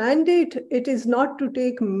whose mandate it is not to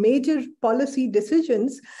take major policy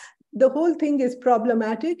decisions, the whole thing is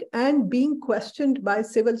problematic and being questioned by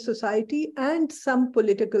civil society and some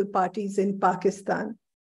political parties in Pakistan.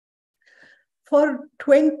 For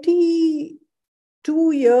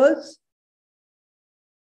 22 years,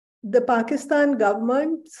 the Pakistan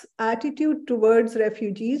government's attitude towards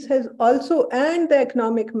refugees has also, and the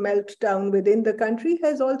economic meltdown within the country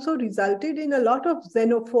has also resulted in a lot of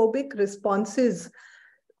xenophobic responses,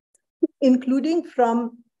 including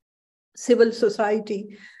from civil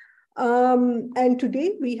society. And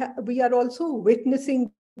today we are also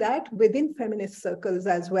witnessing that within feminist circles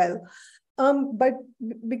as well. But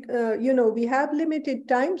we have limited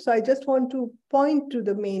time, so I just want to point to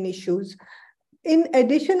the main issues. In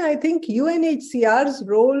addition, I think UNHCR's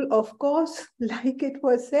role, of course, like it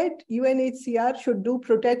was said, UNHCR should do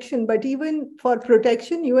protection, but even for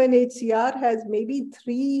protection, UNHCR has maybe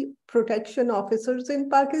 3 protection officers in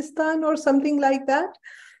Pakistan or something like that.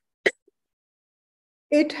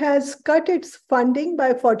 It has cut its funding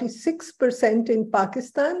by 46% in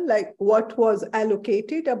Pakistan, like what was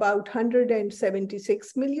allocated, about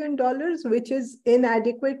 $176 million, which is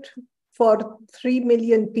inadequate for 3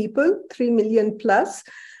 million people, 3 million plus.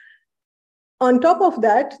 On top of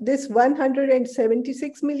that, this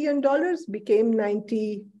 $176 million became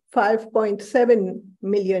 $95.7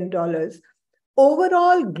 million.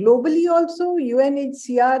 Overall, globally also,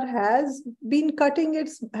 UNHCR has been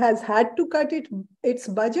has had to cut its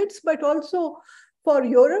budgets, but also for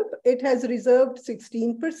Europe, it has reserved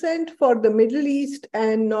 16%. For the Middle East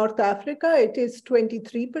and North Africa, it is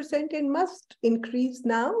 23% and must increase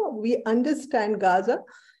now. We understand Gaza.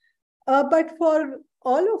 But for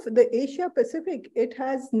all of the Asia Pacific, it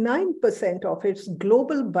has 9% of its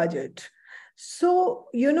global budget. So,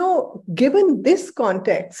 given this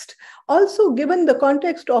context, also given the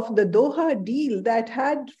context of the Doha deal that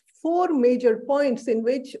had 4 major points in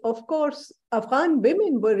which, of course, Afghan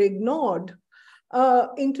women were ignored,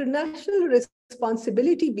 international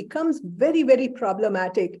responsibility becomes very, very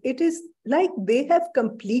problematic. It is like they have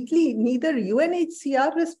completely, neither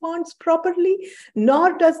UNHCR responds properly,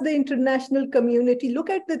 nor does the international community. Look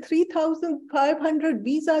at the 3,500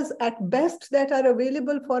 visas at best that are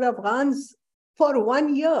available for Afghans for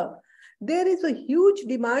 1 year. There is a huge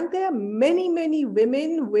demand. There are many, many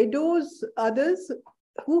women, widows, others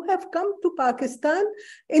who have come to Pakistan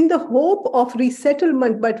in the hope of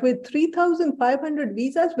resettlement, but with 3,500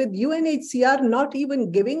 visas, with UNHCR not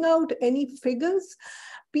even giving out any figures,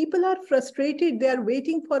 people are frustrated. They are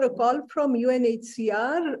waiting for a call from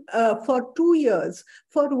UNHCR for 2 years,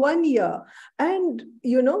 for 1 year. And,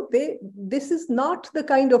 this is not the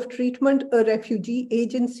kind of treatment a refugee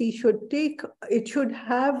agency should take. It should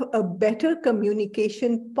have a better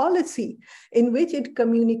communication policy in which it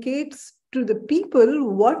communicates to the people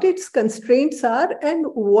what its constraints are and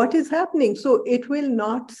what is happening. So it will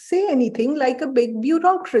not say anything like a big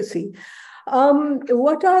bureaucracy.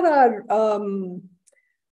 What are our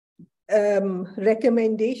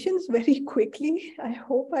recommendations very quickly? I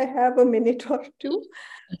hope I have a minute or two.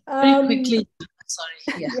 Very quickly, sorry.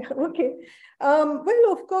 Yeah, okay.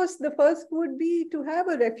 Well, of course, the first would be to have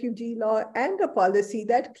a refugee law and a policy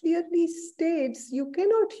that clearly states you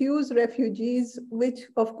cannot use refugees, which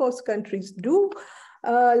of course countries do,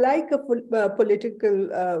 like a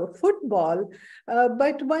political football.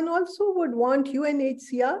 But one also would want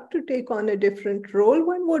UNHCR to take on a different role.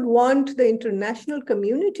 One would want the international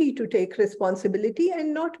community to take responsibility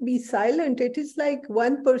and not be silent. It is like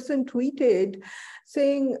one person tweeted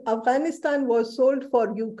saying Afghanistan was sold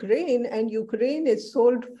for Ukraine and Ukraine is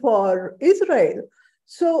sold for Israel.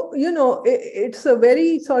 So, it's a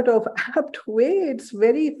very sort of apt way. It's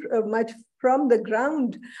very much from the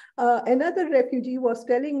ground. Another refugee was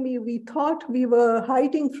telling me, we thought we were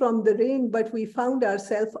hiding from the rain, but we found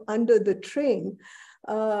ourselves under the train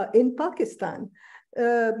in Pakistan.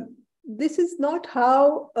 This is not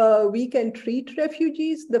how we can treat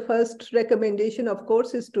refugees. The first recommendation, of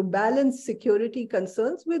course, is to balance security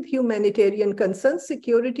concerns with humanitarian concerns.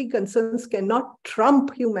 Security concerns cannot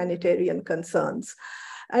trump humanitarian concerns.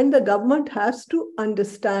 And the government has to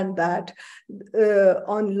understand that.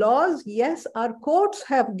 On laws, yes, our courts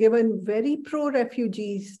have given very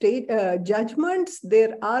pro-refugee state judgments.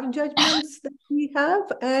 There are judgments that we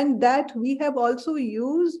have, and that we have also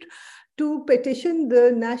used to petition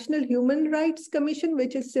the National Human Rights Commission,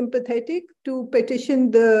 which is sympathetic, to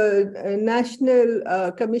petition the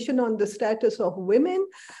National Commission on the Status of Women.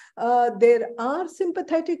 There are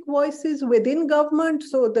sympathetic voices within government,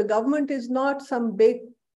 so the government is not some big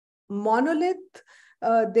monolith.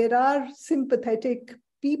 There are sympathetic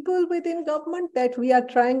people within government that we are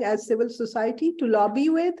trying as civil society to lobby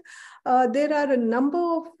with. There are a number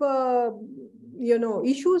of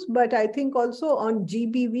issues, but I think also on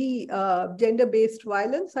GBV, gender-based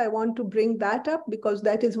violence, I want to bring that up because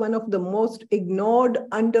that is one of the most ignored,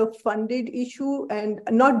 underfunded issue, and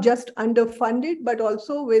not just underfunded, but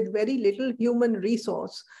also with very little human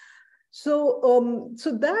resource. So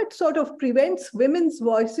that sort of prevents women's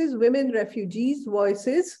voices, women refugees'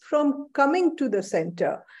 voices from coming to the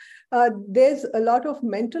center. There's a lot of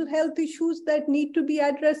mental health issues that need to be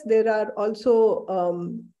addressed. There are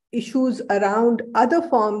also issues around other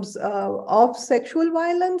forms of sexual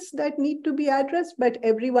violence that need to be addressed, but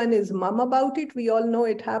everyone is mum about it. We all know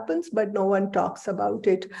it happens, but no one talks about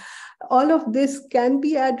it. All of this can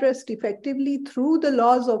be addressed effectively through the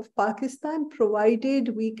laws of Pakistan,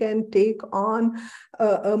 provided we can take on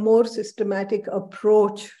a more systematic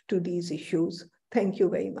approach to these issues. Thank you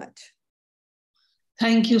very much.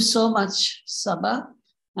 Thank you so much, Sabah,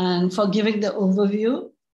 and for giving the overview,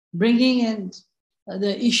 bringing in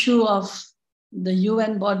the issue of the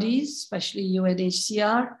UN bodies, especially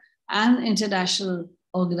UNHCR, and international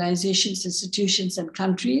organizations, institutions, and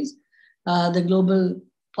countries, the global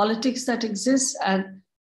politics that exists. And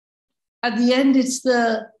at the end, it's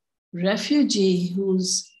the refugee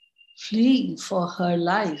who's fleeing for her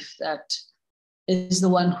life that is the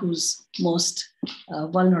one who's most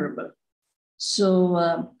vulnerable.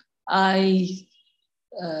 So I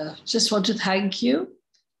just want to thank you.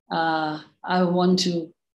 I want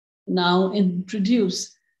to now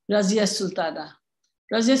introduce Razia Sultana.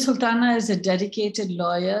 Razia Sultana is a dedicated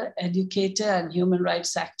lawyer, educator, and human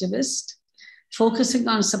rights activist, focusing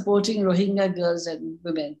on supporting Rohingya girls and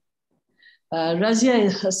women.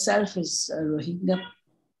 Razia herself is a Rohingya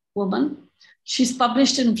woman. She's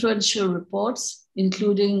published influential reports,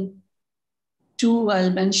 including two I'll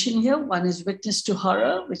mention here. One is Witness to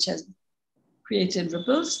Horror, which has created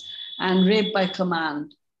ripples, and Rape by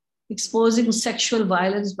Command, exposing sexual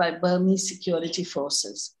violence by Burmese security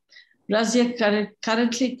forces. Razia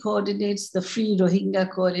currently coordinates the Free Rohingya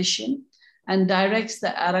Coalition and directs the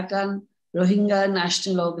Arakan Rohingya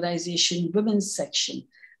National Organization Women's Section,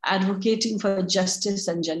 advocating for justice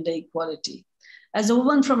and gender equality. As a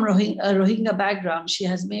woman from a Rohingya background, she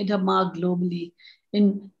has made her mark globally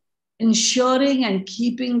in ensuring and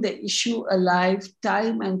keeping the issue alive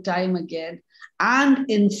time and time again, and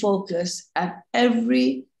in focus at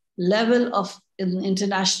every level of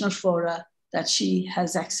international fora that she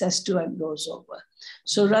has access to and goes over.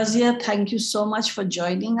 So Razia, thank you so much for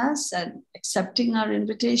joining us and accepting our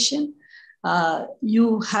invitation.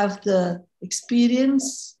 You have the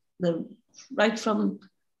experience, right from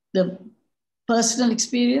the personal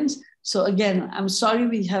experience. So again, I'm sorry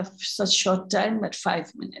we have such short time, but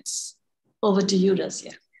 5 minutes. Over to you,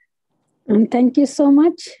 Razia. Thank you so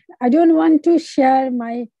much. I don't want to share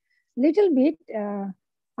my little bit.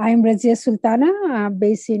 I am Razia Sultana,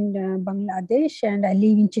 based in Bangladesh, and I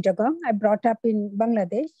live in Chittagong. I brought up in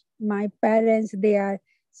Bangladesh. My parents, they are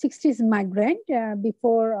 60s migrant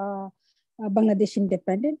before Bangladesh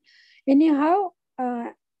independent. Anyhow,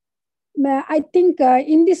 I think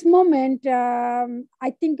in this moment, I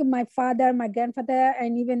think my father, my grandfather,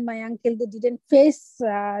 and even my uncle, they didn't face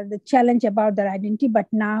the challenge about their identity, but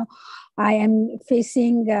now I am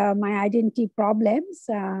facing my identity problems.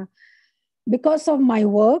 because of my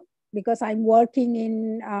work, because I'm working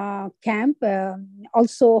in camp,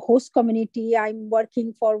 also host community, I'm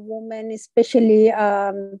working for women, especially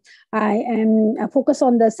I am focused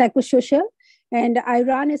on the psychosocial, and I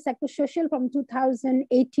run a psychosocial from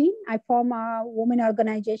 2018. I form a women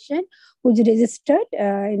organization which registered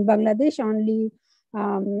in Bangladesh only.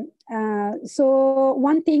 So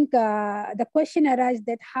one thing, the question arises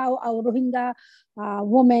that how our Rohingya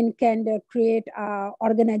women can create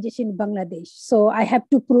organization in Bangladesh. So I have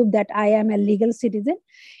to prove that I am a legal citizen.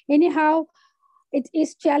 Anyhow, it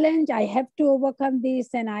is challenge. I have to overcome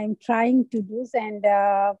this, and I'm trying to do this. And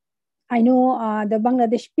I know the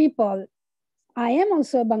Bangladesh people. I am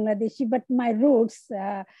also a Bangladeshi, but my roots.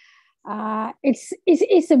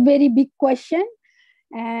 It's a very big question,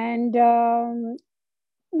 and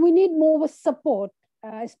we need more support,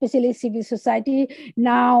 especially civil society.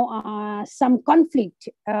 Now, some conflict.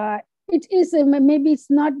 It is maybe it's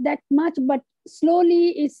not that much, but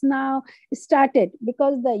slowly it's now started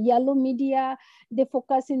because the yellow media, they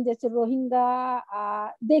focus in this Rohingya.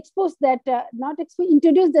 They expose that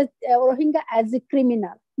introduce the Rohingya as a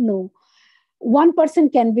criminal. No. One person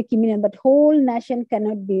can be criminal, but whole nation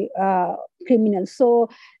cannot be criminal. So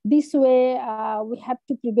this way, we have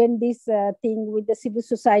to prevent this thing with the civil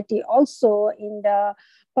society also in the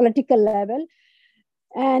political level.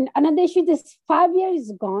 And another issue is 5 years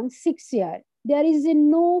is gone, 6 years. There is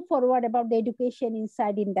no forward about the education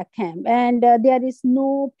inside in the camp, and there is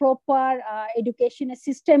no proper education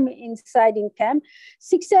system inside in camp.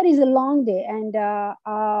 6 years is a long day, and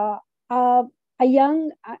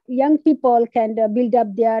young people can build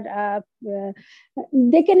up their,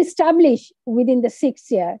 they can establish within the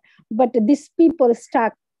 6 years, but these people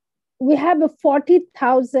stuck. We have a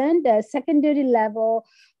 40,000 secondary level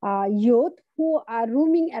youth who are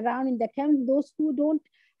roaming around in the camp, those who don't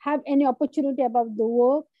have any opportunity about the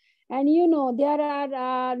work. And, there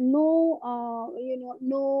are no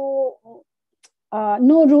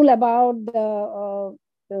rule about the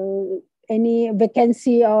any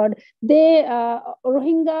vacancy, or they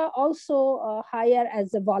Rohingya also hire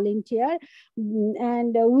as a volunteer.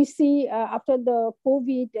 And we see after the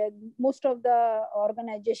COVID, most of the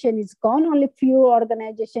organization is gone. Only few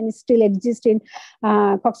organizations still exist in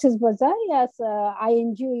Cox's Bazar. Yes,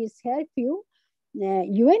 INGO is here, few.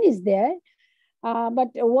 UN is there, but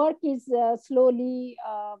work is slowly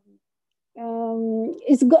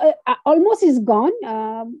almost is gone,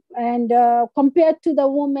 and compared to the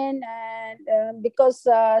women, and because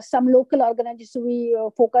some local organizations we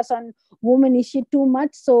focus on women issue too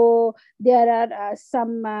much, so there are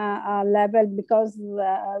some level, because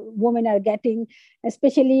women are getting,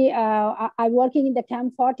 especially I'm working in the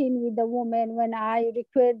camp 14 with the women. When I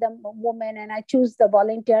recruit the women and I choose the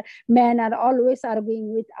volunteer, men are always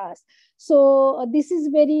arguing with us. So this is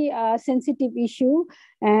very sensitive issue,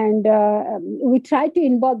 and we try to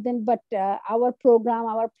involve them, but our program,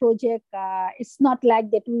 our project, it's not like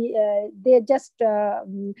that. They just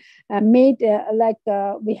made like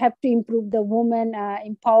we have to improve the woman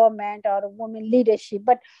empowerment or women leadership,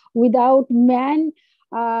 but without men,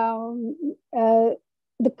 the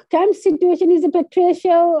camp situation is a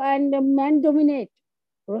patriarchal and man dominate.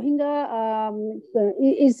 Rohingya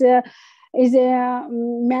is a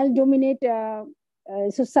male dominate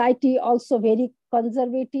society, also very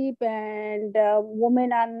conservative, and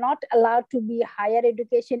women are not allowed to be higher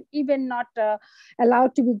education, even not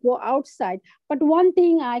allowed to be go outside. But one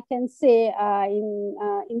thing I can say,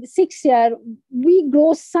 in the 6 year, we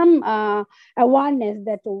grow some awareness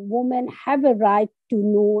that women have a right to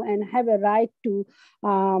know and have a right to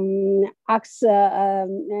ask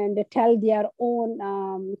and tell their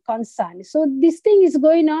own concern. So this thing is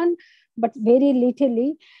going on, but very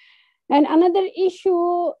little. And another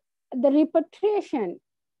issue, the repatriation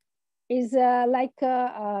is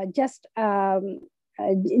just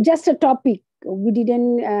a topic. We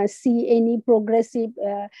didn't see any progressive,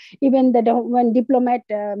 even when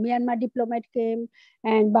Myanmar diplomat came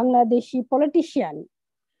and Bangladeshi politician,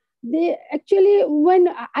 they actually, when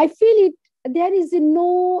I feel it, there is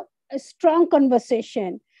no strong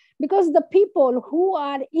conversation, because the people who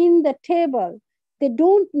are in the table, they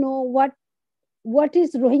don't know what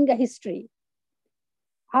is Rohingya history.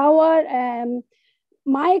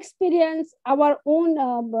 My experience, our own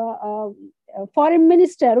foreign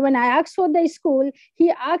minister, when I asked for the school,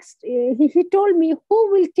 he told me,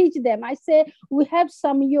 who will teach them? I say, we have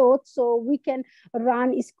some youth, so we can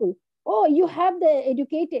run school. Oh, you have the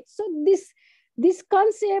educated. So this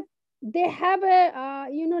concept, they have a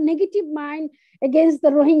negative mind against the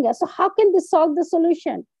Rohingya. So how can they solve the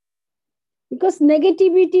solution? Because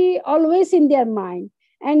negativity always in their mind.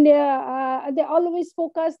 And they always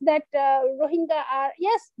focus that Rohingya are,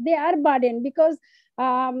 yes, they are burdened because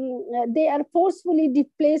they are forcefully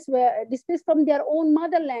displaced from their own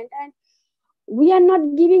motherland. And we are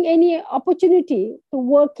not giving any opportunity to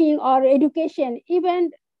working or education.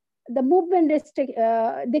 Even the movement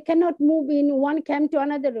they cannot move in one camp to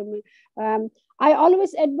another. I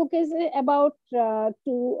always advocate about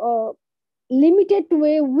to limited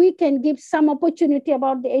way we can give some opportunity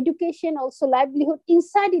about the education, also livelihood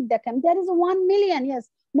inside the camp. There is 1 million, yes,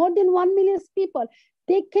 more than 1 million people.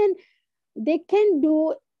 They can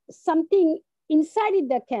do something inside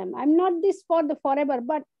the camp. I'm not this for the forever,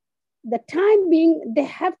 but the time being, they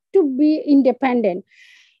have to be independent.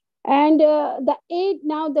 And the aid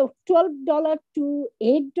now, the $12 to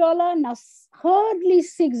 $8, now hardly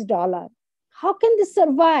 $6. How can they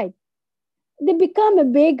survive? They become a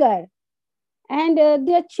beggar, and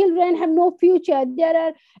their children have no future. There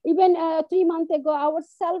are even 3 months ago, our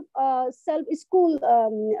self school,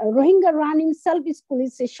 Rohingya running self school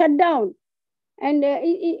is shut down, and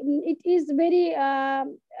it is very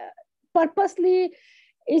purposely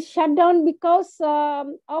is shut down because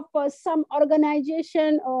of some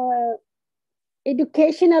organization or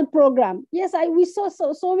educational program. Yes, we saw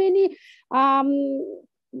so many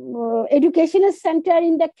educational center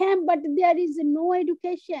in the camp, but there is no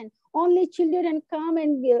education. Only children come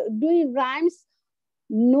and doing rhymes,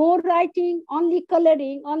 no writing, only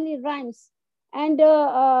coloring, only rhymes. And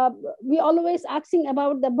we always asking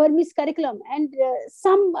about the Burmese curriculum, and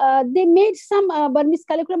they made some Burmese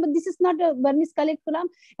curriculum, but this is not a Burmese curriculum,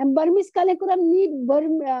 and Burmese curriculum need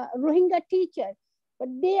Rohingya teacher, but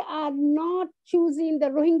they are not choosing the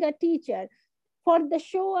Rohingya teacher. For the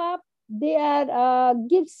show up, they are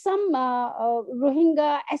give some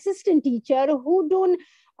Rohingya assistant teacher who don't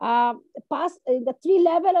pass the 3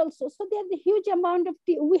 level also. So there's a huge amount of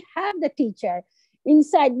we have the teacher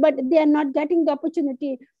inside, but they are not getting the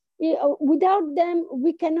opportunity. Without them,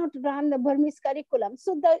 we cannot run the Burmese curriculum.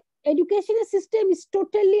 So the educational system is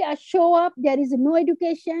totally a show up. There is no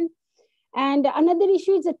education. And another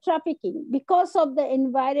issue is the trafficking because of the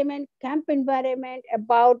environment, camp environment,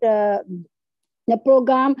 about the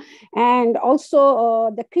program, and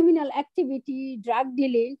also the criminal activity, drug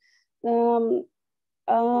dealing.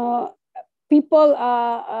 People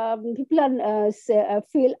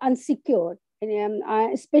feel insecure,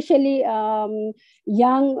 especially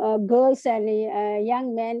young girls and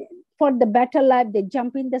young men. For the better life, they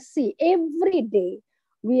jump in the sea every day.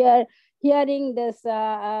 We are hearing this. There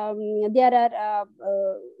are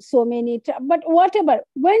so many, but whatever.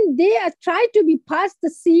 When they are try to be past the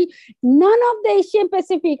sea, none of the Asian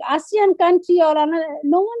Pacific, ASEAN country or another,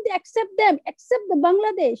 no one they accept them except the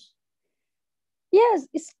Bangladesh. Yes,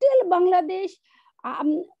 still Bangladesh.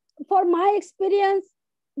 For my experience,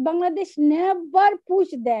 Bangladesh never push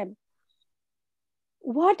them.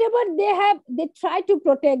 Whatever they have, they try to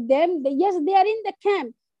protect them. Yes, they are in the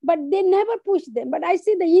camp, but they never push them. But I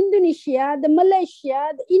see the Indonesia, the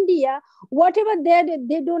Malaysia, the India, whatever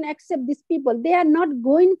they don't accept these people. They are not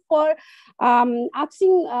going for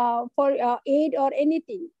asking for aid or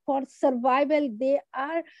anything. For survival, they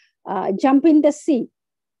are jumping the sea.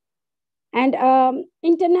 And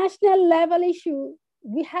international level issue,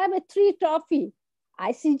 we have a 3 trophy,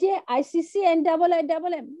 ICJ, ICC, and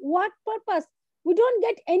IIMM. What purpose? We don't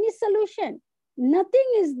get any solution. Nothing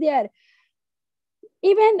is there.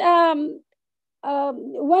 Even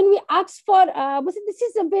when we ask for, this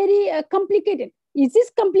is a very complicated. Is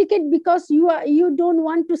this complicated because you don't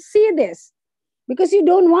want to see this, because you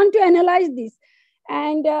don't want to analyze this?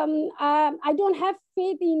 And I don't have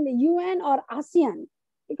faith in the UN or ASEAN,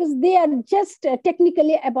 because they are just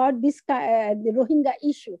technically about this the Rohingya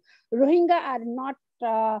issue. Rohingya are not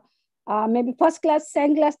maybe first class,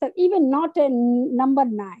 second class, even not a number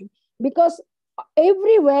 9, because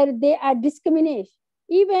everywhere they are discriminated.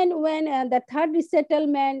 Even when the third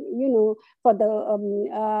resettlement, for the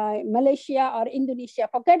Malaysia or Indonesia,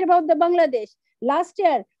 forget about the Bangladesh. Last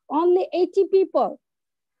year, only 80 people,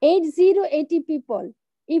 80 people.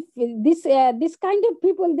 If this kind of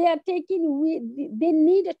people they are taking, they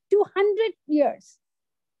need 200 years.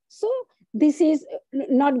 So this is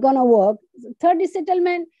not gonna work. Third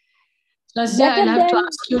resettlement. Southasia, I'll have to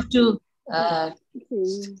ask you to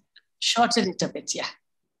shorten it a bit. Yeah.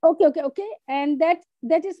 Okay. And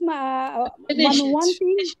that is my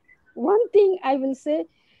one thing I will say.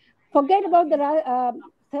 Forget about the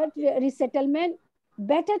third resettlement.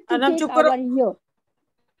 Better to take our youth.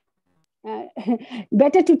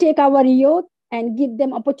 Better to take our youth and give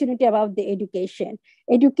them opportunity about the education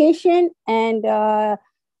and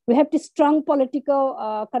We have to strong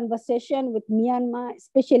political conversation with Myanmar,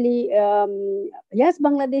 especially, yes,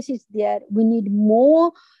 Bangladesh is there. We need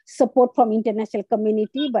more support from international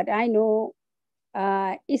community, but I know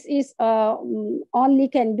it is only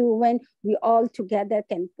can do when we all together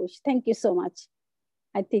can push. Thank you so much.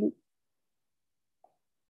 I think.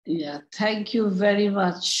 Yeah, thank you very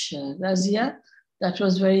much, Razia. That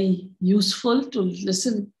was very useful to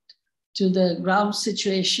listen to the ground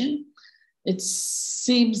situation. It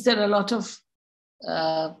seems there are a lot of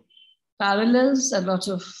parallels, a lot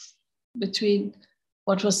of between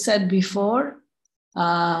what was said before.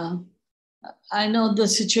 I know the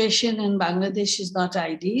situation in Bangladesh is not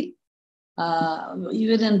ideal.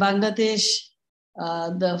 Even in Bangladesh,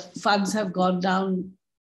 the funds have gone down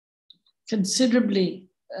considerably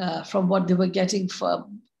from what they were getting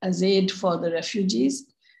as aid for the refugees.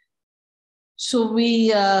 So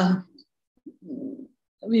we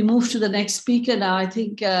move to the next speaker now. I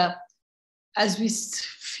think as we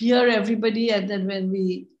hear everybody, and then when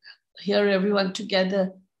we hear everyone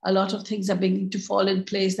together, a lot of things are beginning to fall in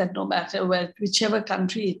place, that no matter whichever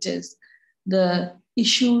country it is, the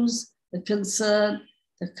issues, the concern,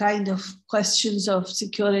 the kind of questions of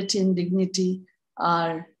security and dignity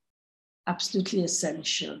are absolutely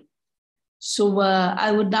essential. So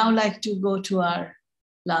I would now like to go to our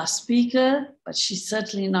last speaker, but she's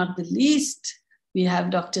certainly not the least. We have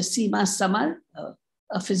Dr. Seema Samar,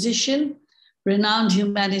 a physician, renowned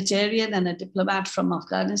humanitarian and a diplomat from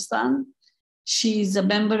Afghanistan. She's a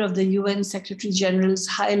member of the UN Secretary General's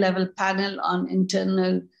high-level panel on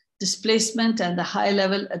internal displacement and the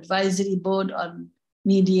high-level advisory board on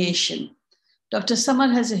mediation. Dr. Samar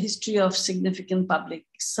has a history of significant public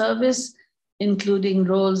service, including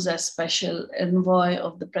roles as special envoy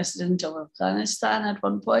of the President of Afghanistan at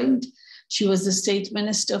one point. She was the State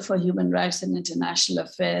Minister for Human Rights and International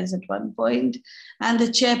Affairs at one point, and the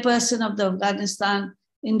chairperson of the Afghanistan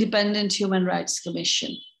Independent Human Rights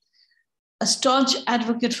Commission. A staunch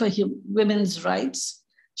advocate for women's rights,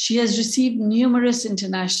 she has received numerous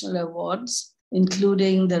international awards,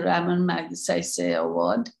 including the Ramon Magsaysay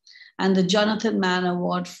Award and the Jonathan Mann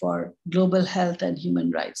Award for Global Health and Human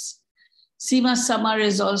Rights. Seema Samar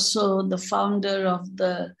is also the founder of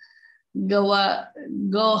the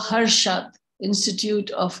Go Harshad Institute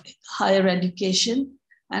of Higher Education,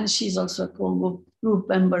 and she's also a group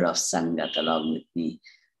member of Sangat along with me.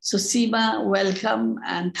 So Seema, welcome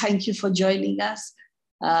and thank you for joining us.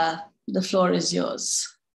 The floor is yours.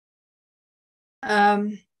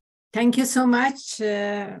 Thank you so much,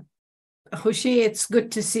 Khushi. It's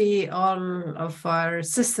good to see all of our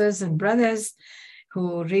sisters and brothers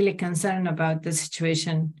who are really concerned about the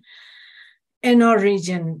situation in our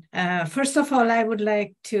region. First of all, I would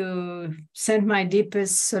like to send my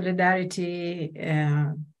deepest solidarity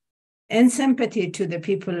and sympathy to the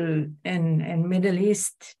people in Middle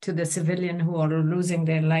East, to the civilians who are losing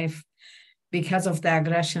their life because of the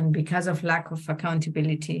aggression, because of lack of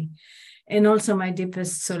accountability. And also my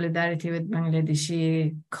deepest solidarity with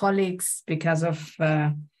Bangladeshi colleagues because of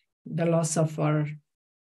the loss of our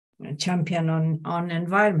champion on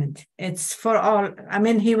environment. It's for all, I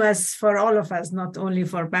mean, he was for all of us, not only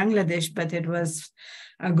for Bangladesh, but it was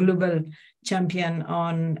a global champion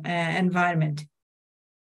on environment.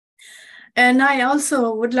 And I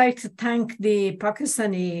also would like to thank the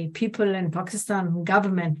Pakistani people and Pakistan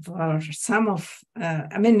government for some of,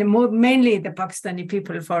 mainly the Pakistani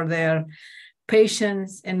people for their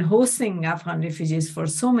patience in hosting Afghan refugees for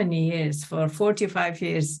so many years, for 45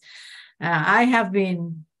 years. I have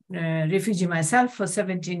been a refugee myself for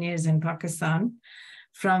 17 years in Pakistan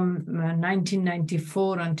from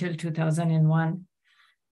 1994 until 2001.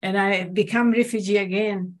 And I become refugee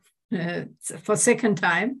again for second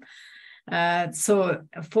time. So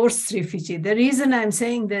forced refugee. The reason I'm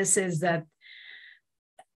saying this is that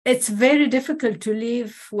it's very difficult to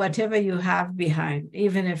leave whatever you have behind,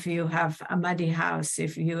 even if you have a muddy house,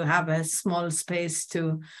 if you have a small space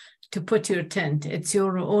to put your tent. It's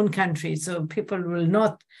your own country, so people will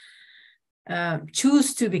not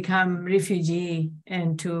choose to become refugee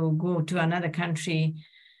and to go to another country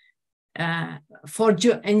for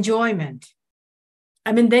enjoyment.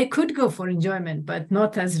 I mean, they could go for enjoyment, but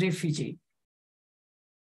not as refugee.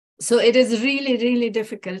 So it is really, really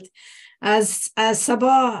difficult. As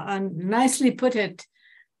Sabah nicely put it,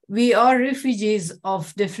 we are refugees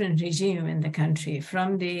of different regime in the country,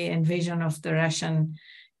 from the invasion of the Russian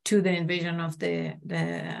to the invasion of the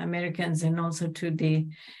Americans, and also to the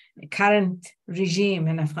current regime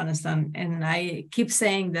in Afghanistan. And I keep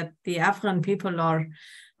saying that the Afghan people are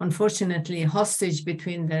unfortunately hostage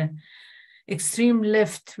between the extreme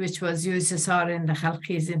left, which was USSR and the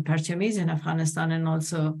Khalqis and Parchamis in Afghanistan, and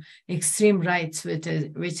also extreme rights, which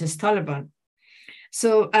is Taliban.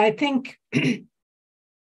 So I think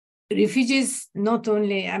refugees, not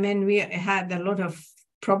only, I mean, we had a lot of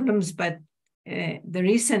problems, but the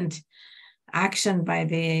recent action by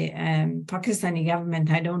the Pakistani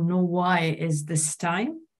government, I don't know why is this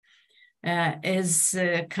time, is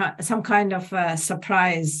some kind of a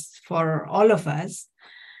surprise for all of us.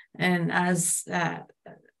 And as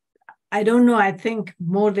I don't know, I think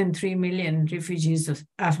more than 3 million refugees,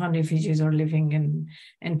 Afghan refugees, are living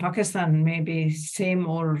in Pakistan, maybe same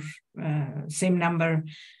number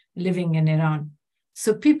living in Iran.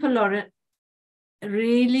 So people are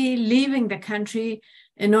really leaving the country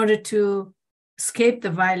in order to escape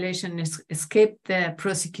the violation, escape the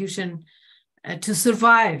prosecution, to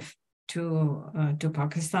survive to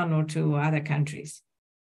Pakistan or to other countries.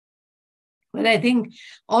 But I think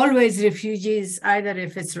always refugees, either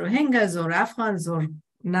if it's Rohingyas or Afghans or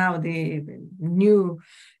now the new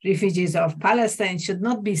refugees of Palestine, should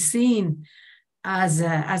not be seen as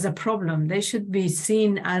a problem. They should be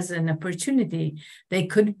seen as an opportunity. They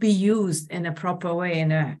could be used in a proper way,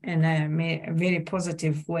 in a very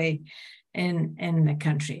positive way in the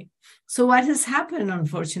country. So what has happened,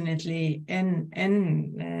 unfortunately, in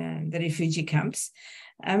the refugee camps,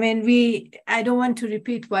 I mean, I don't want to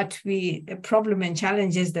repeat the problem and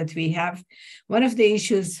challenges that we have. One of the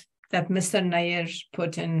issues that Mr. Nair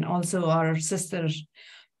put in, also our sister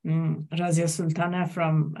Razia Sultana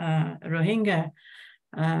from Rohingya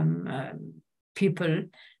people,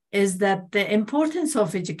 is that the importance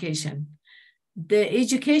of education. The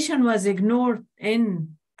education was ignored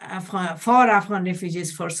for Afghan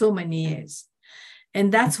refugees for so many years. And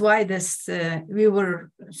that's why we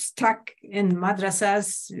were stuck in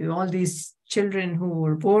madrasas, all these children who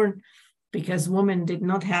were born, because women did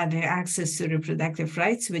not have access to reproductive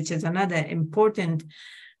rights, which is another important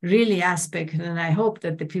really aspect. And I hope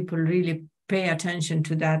that the people really pay attention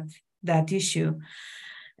to that issue.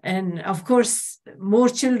 And of course, more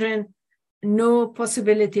children, no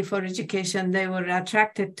possibility for education. They were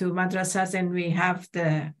attracted to madrasas, and we have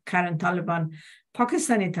the current Taliban.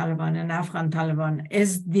 Pakistani Taliban and Afghan Taliban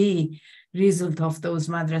is the result of those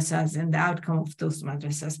madrasas and the outcome of those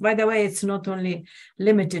madrasas. By the way, it's not only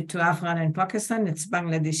limited to Afghan and Pakistan, it's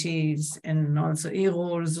Bangladeshis and also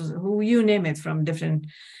Uyghurs, who you name it, from different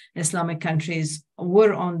Islamic countries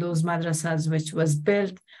were on those madrasas, which was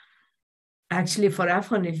built actually for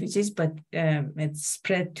Afghan refugees, but it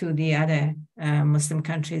spread to the other Muslim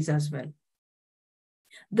countries as well.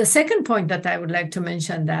 The second point that I would like to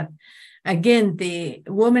mention, that again, the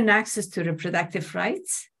women access to reproductive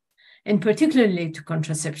rights, and particularly to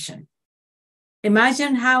contraception.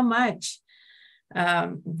 Imagine how much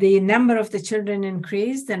the number of the children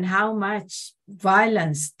increased, and how much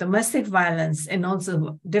violence, domestic violence, and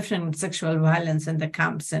also different sexual violence in the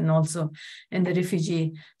camps and also in the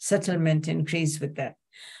refugee settlement increased with that.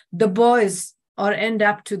 The boys end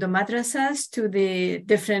up to the madrasas, to the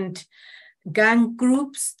different gang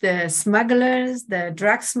groups, the smugglers, the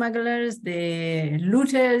drug smugglers, the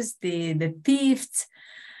looters, the thieves,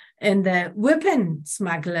 and the weapon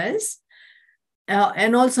smugglers,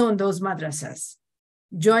 and also in those madrasas,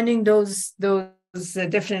 joining those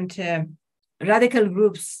different radical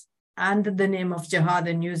groups under the name of jihad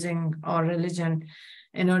and using our religion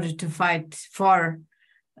in order to fight for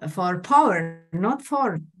power, not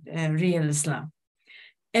for real Islam.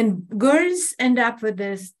 And girls end up with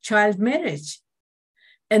this child marriage.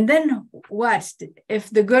 And then what? If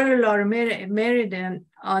the girl are married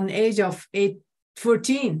on age of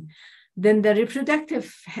 14, then the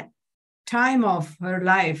reproductive time of her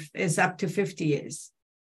life is up to 50 years.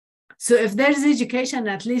 So if there's education,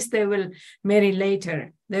 at least they will marry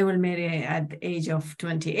later. They will marry at the age of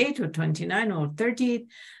 28 or 29 or 30.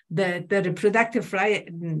 The reproductive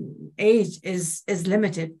age is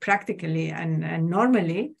limited practically and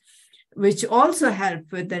normally, which also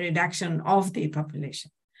help with the reduction of the population.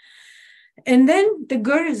 And then the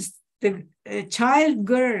girls, the child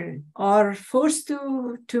girl, are forced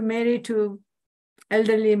to marry to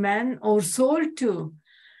elderly men or sold to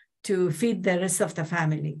feed the rest of the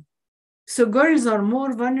family. So girls are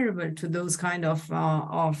more vulnerable to those kind of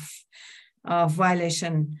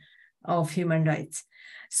violation of human rights.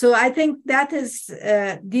 So I think that is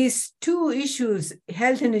these two issues,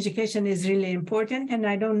 health and education, is really important. And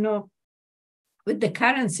I don't know, with the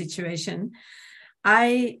current situation,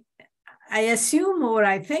 I assume, or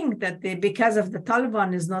I think that because of the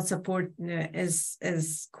Taliban is not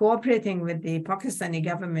is cooperating with the Pakistani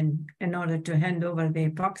government in order to hand over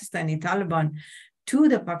the Pakistani Taliban to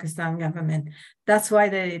the Pakistan government. That's why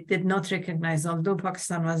they did not recognize, although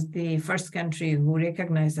Pakistan was the first country who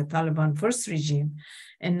recognized the Taliban first regime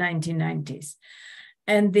in 1990s.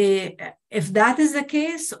 And if that is the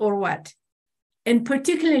case, or what? And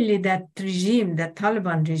particularly that regime, that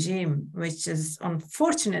Taliban regime, which is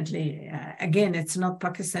unfortunately, again, it's not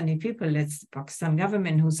Pakistani people, it's the Pakistan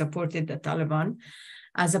government who supported the Taliban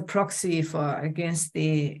as a proxy for against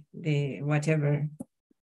the whatever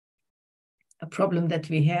a problem that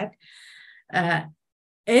we had,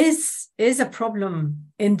 is a problem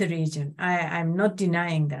in the region. I'm not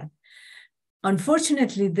denying that.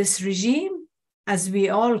 Unfortunately, this regime, as we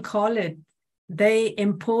all call it, they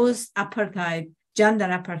imposed apartheid, gender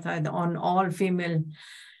apartheid on all female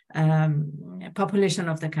population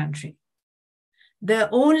of the country. The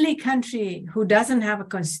only country who doesn't have a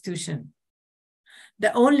constitution,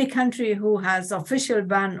 the only country who has official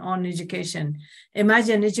ban on education.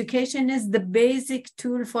 Imagine, education is the basic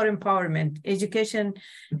tool for empowerment. Education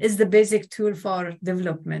is the basic tool for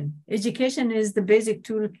development. Education is the basic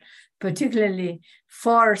tool, particularly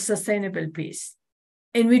for sustainable peace.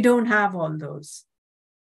 And we don't have all those.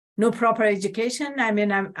 No proper education. I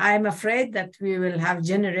mean, I'm afraid that we will have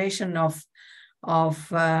generation of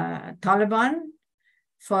Taliban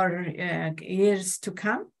for years to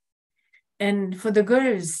come. And for the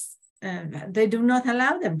girls, they do not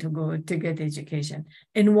allow them to go to get education.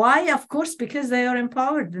 And why? Of course, because they are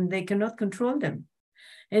empowered and they cannot control them.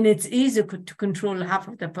 And it's easy to control half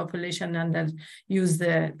of the population and then use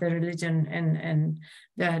the religion and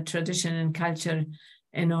the tradition and culture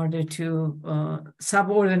in order to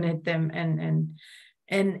subordinate them.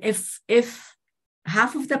 And if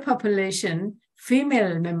half of the population,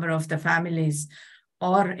 female member of the families,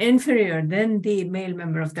 are inferior than the male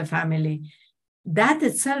member of the family, that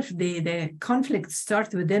itself, the conflict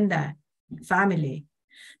starts within the family.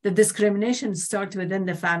 The discrimination starts within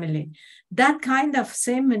the family. That kind of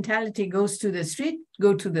same mentality goes to the street,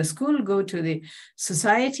 go to the school, go to the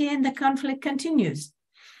society, and the conflict continues.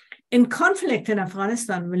 In conflict in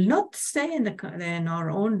Afghanistan will not stay in our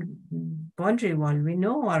own boundary wall. We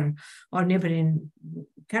know our neighboring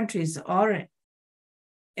countries are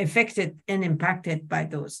affected and impacted by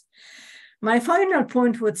those. My final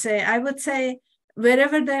point I would say,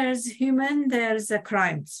 wherever there's human, there's a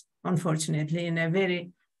crimes, unfortunately, in a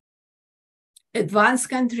very advanced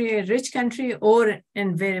country, a rich country, or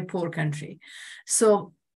in very poor country.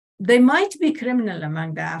 So they might be criminal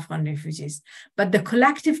among the Afghan refugees, but the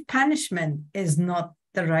collective punishment is not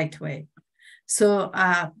the right way. So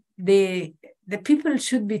the people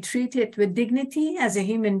should be treated with dignity as a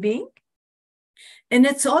human being. And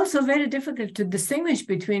it's also very difficult to distinguish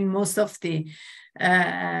between most of the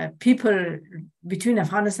people between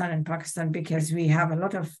Afghanistan and Pakistan, because we have a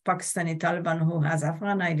lot of Pakistani Taliban who has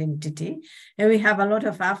Afghan identity, and we have a lot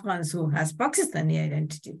of Afghans who has Pakistani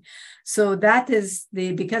identity. So that is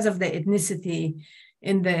because of the ethnicity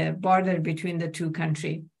in the border between the two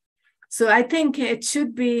countries. So I think it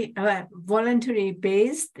should be voluntary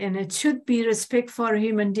based, and it should be respect for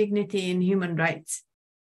human dignity and human rights,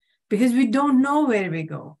 because we don't know where we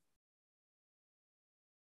go.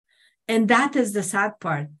 And that is the sad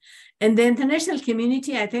part. And the international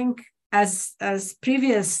community, I think, as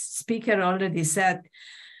previous speaker already said,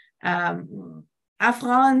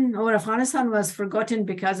 Afghanistan was forgotten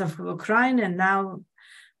because of Ukraine, and now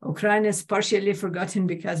Ukraine is partially forgotten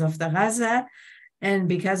because of the Gaza and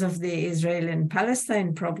because of the Israel and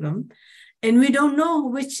Palestine problem. And we don't know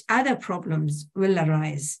which other problems will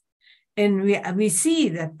arise. And we see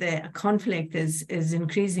that the conflict is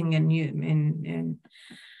increasing in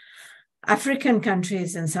African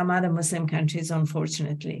countries and some other Muslim countries,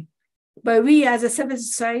 unfortunately. But we, as a civil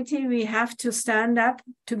society, we have to stand up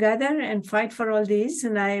together and fight for all these.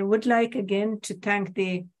 And I would like again to thank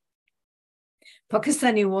the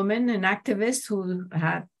Pakistani women and activists who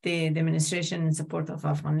had the demonstration in support of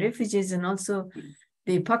Afghan refugees, and also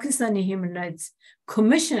the Pakistani Human Rights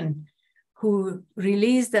Commission, who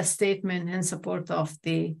released a statement in support of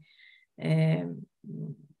the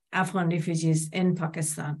Afghan refugees in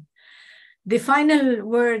Pakistan. The final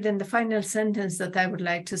word and the final sentence that I would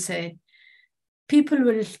like to say, people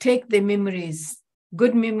will take the memories,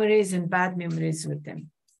 good memories and bad memories with them.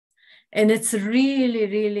 And it's really,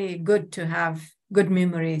 really good to have good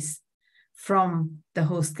memories from the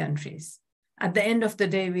host countries. At the end of the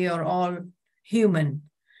day, we are all human.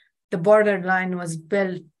 The borderline was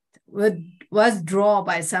drawn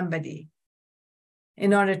by somebody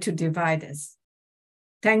in order to divide us.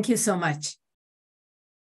 Thank you so much.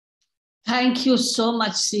 Thank you so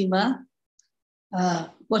much, Seema.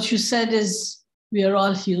 What you said is we are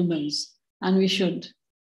all humans, and we should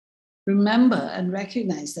remember and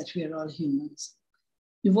recognize that we are all humans.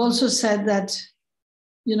 You've also said that,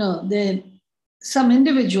 some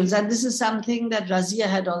individuals, and this is something that Razia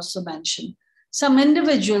had also mentioned, some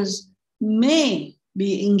individuals may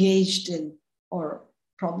be engaged in, or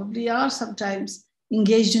probably are sometimes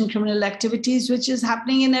engaged in criminal activities, which is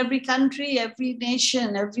happening in every country, every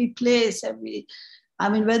nation, every place,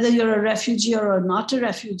 whether you're a refugee or not a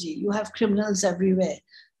refugee, you have criminals everywhere.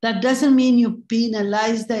 That doesn't mean you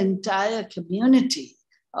penalize the entire community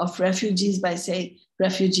of refugees by saying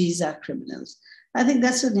refugees are criminals. I think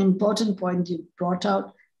that's an important point you brought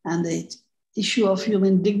out, and the issue of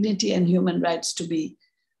human dignity and human rights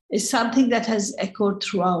is something that has echoed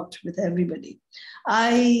throughout with everybody.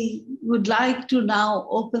 I would like to now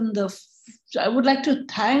I would like to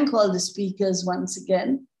thank all the speakers once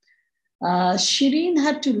again. Shireen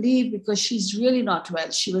had to leave because she's really not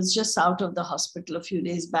well. She was just out of the hospital a few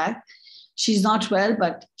days back. She's not well,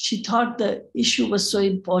 but she thought the issue was so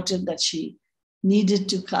important that she needed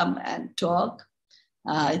to come and talk.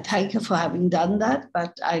 I thank her for having done that,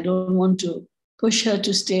 but I don't want to push her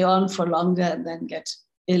to stay on for longer and then get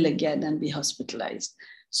ill again and be hospitalized.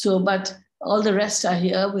 But all the rest are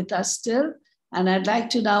here with us still. And I'd like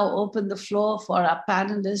to now open the floor for our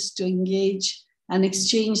panelists to engage and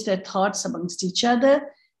exchange their thoughts amongst each other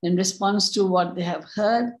in response to what they have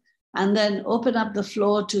heard, and then open up the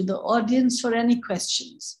floor to the audience for any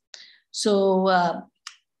questions. So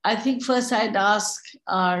I think first I'd ask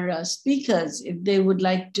our speakers if they would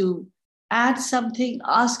like to add something,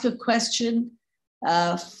 ask a question,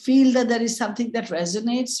 feel that there is something that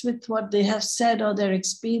resonates with what they have said or their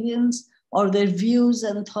experience or their views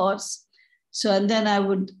and thoughts. So, and then I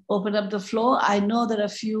would open up the floor. I know there are a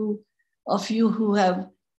few of you who have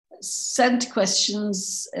sent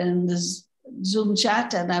questions in this Zoom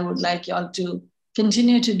chat, and I would like you all to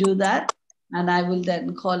continue to do that. And I will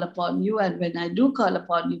then call upon you. And when I do call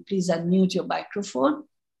upon you, please unmute your microphone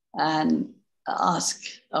and ask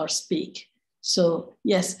or speak. So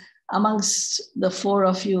yes, amongst the four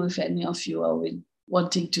of you, if any of you are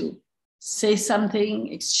wanting to say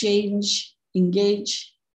something, exchange,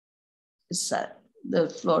 engage, the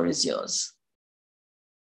floor is yours.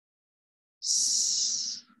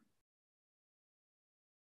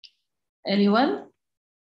 Anyone?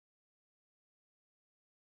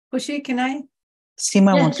 Khushi, can I?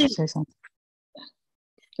 Seema wants to say something.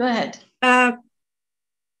 Go ahead.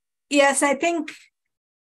 Yes, I think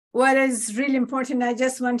what is really important, I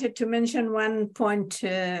just wanted to mention one point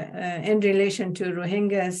in relation to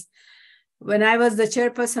Rohingyas. When I was the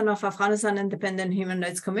chairperson of Afghanistan Independent Human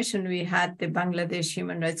Rights Commission, we had the Bangladesh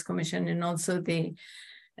Human Rights Commission and also the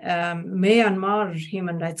Myanmar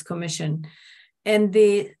Human Rights Commission. And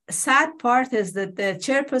the sad part is that the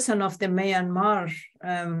chairperson of the Myanmar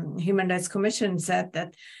Human Rights Commission said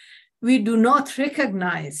that we do not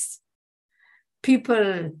recognize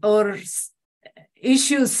people or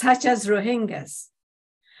issues such as Rohingyas.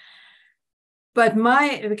 But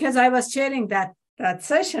because I was chairing that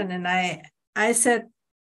session, and I said,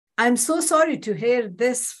 I'm so sorry to hear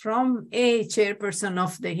this from a chairperson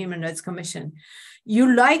of the Human Rights Commission.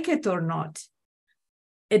 You like it or not,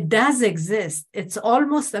 it does exist. It's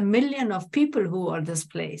almost 1 million of people who are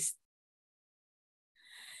displaced.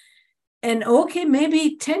 And okay,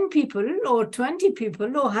 maybe 10 people or 20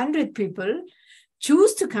 people or 100 people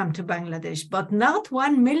choose to come to Bangladesh, but not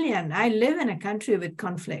 1 million. I live in a country with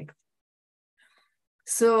conflict.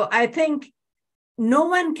 So I think no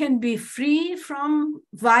one can be free from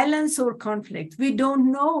violence or conflict. We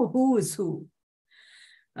don't know who is who.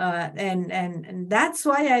 And that's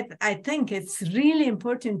why I think it's really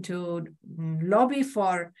important to lobby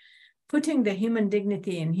for putting the human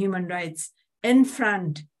dignity and human rights in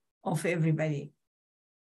front of everybody.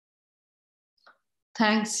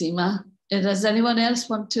 Thanks, Seema. Does anyone else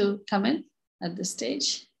want to come in at this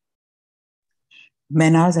stage?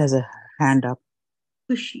 Mehnaz has a hand up.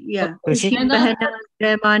 Khushi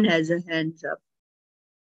Rahman has a hand up.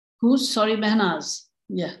 Who's? Sorry, Mehnaz.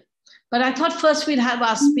 Yeah. But I thought first we'd have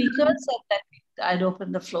our speakers and then I'd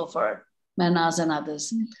open the floor for Mehnaz and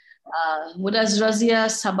others. Would Razia,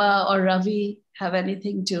 Sabah, or Ravi have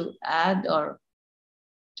anything to add or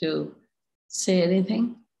to say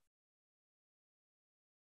anything?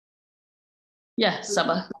 Yeah,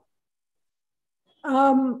 Sabah.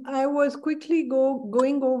 I was quickly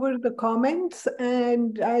going over the comments,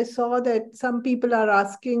 and I saw that some people are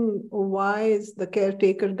asking why is the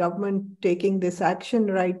caretaker government taking this action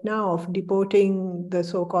right now of deporting the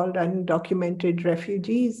so-called undocumented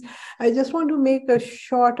refugees. I just want to make a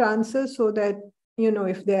short answer so that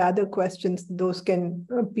if there are other questions, those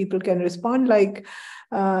people can respond. Like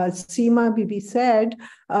Seema Bibi said,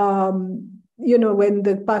 when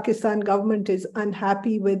the Pakistan government is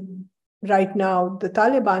unhappy with right now the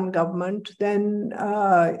Taliban government, then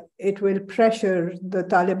it will pressure the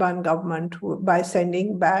Taliban government by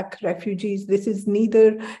sending back refugees. This is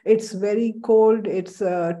it's very cold, it's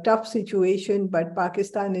a tough situation, but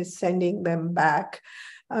Pakistan is sending them back.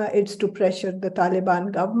 It's to pressure the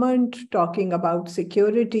Taliban government, talking about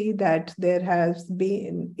security, that there has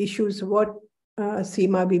been issues. What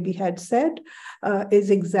Seema Bibi had said is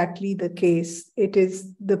exactly the case. It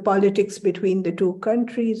is the politics between the two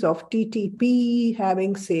countries of TTP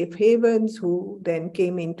having safe havens, who then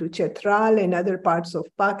came into Chitral and other parts of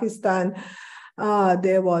Pakistan.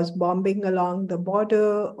 There was bombing along the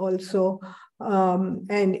border also.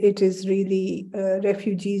 And it is really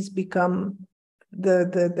refugees become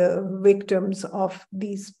the victims of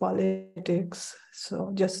these politics.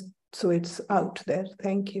 So just so it's out there.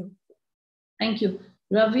 Thank you. Thank you.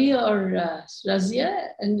 Ravi or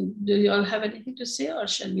Razia, and do you all have anything to say, or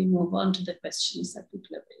shall we move on to the questions that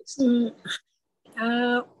people have raised?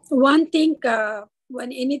 One thing,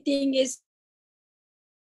 when anything is...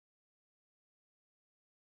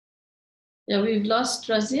 Yeah, we've lost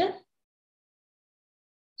Razia.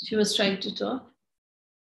 She was trying to talk.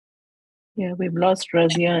 Yeah, we've lost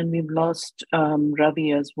Razia and we've lost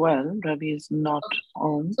Ravi as well. Ravi is not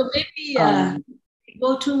on. So maybe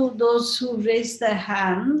go to those who raised their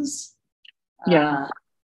hands. Yeah.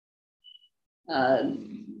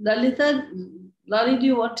 Lalita, Lali,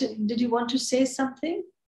 did you want to say something?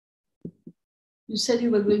 You said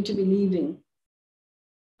you were going to be leaving.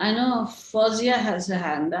 I know Fawzia has her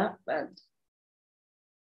hand up, but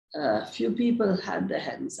a few people had their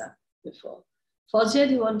hands up before. Fawzia,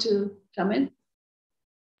 do you want to come in?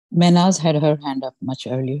 Mehnaz had her hand up much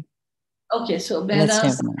earlier. Okay, so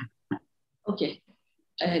Mehnaz. Okay,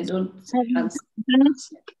 I don't answer.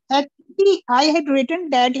 Actually, I had written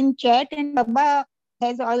that in chat, and Baba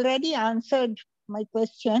has already answered my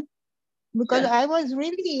question, because I was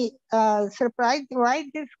really surprised why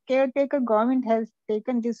this caretaker government has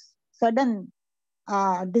taken this sudden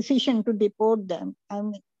decision to deport them. I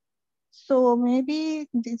mean, so maybe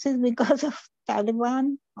this is because of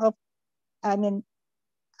Taliban.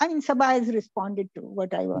 Sabah has responded to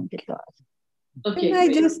what I wanted to ask. Okay. Can I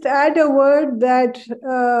just add a word that,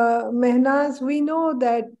 Mehnaz, we know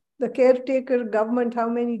that the caretaker government, how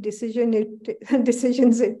many decisions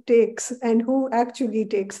it takes, and who actually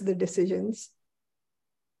takes the decisions.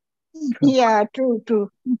 Yeah, true.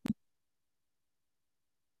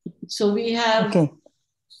 So we have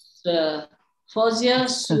Fawzia,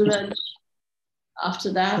 Suraj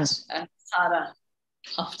after that, and Sara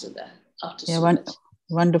after that.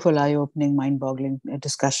 Wonderful, eye-opening, mind-boggling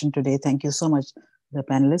discussion today. Thank you so much, the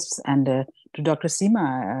panelists. And to Dr.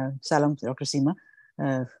 Seema, Salam to Dr. Seema,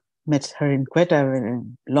 met her in Quetta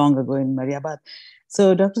long ago in Mariabad.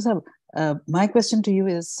 So Dr. Saab, my question to you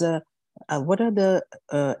is, what are the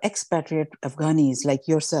expatriate Afghanis like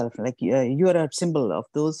yourself? Like you are a symbol of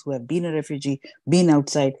those who have been a refugee, been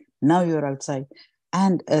outside, now you're outside.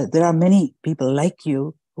 And there are many people like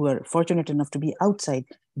you who are fortunate enough to be outside,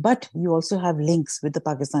 but you also have links with the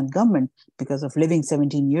Pakistan government because of living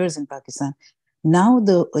 17 years in Pakistan. Now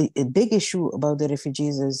the big issue about the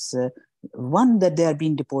refugees is one, that they are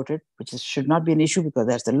being deported, which should not be an issue because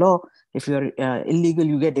that's the law. If you're illegal,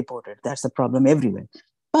 you get deported. That's the problem everywhere.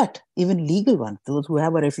 But even legal ones, those who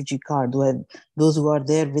have a refugee card, those who are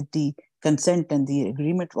there with the consent and the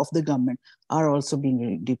agreement of the government are also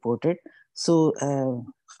being deported. So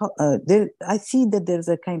I see that there's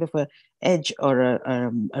a kind of a edge or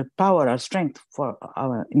a power or strength for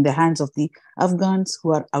in the hands of the Afghans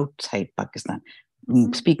who are outside Pakistan.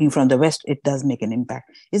 Speaking from the West, it does make an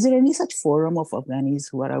impact. Is there any such forum of Afghanis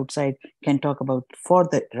who are outside can talk about for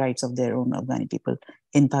the rights of their own Afghani people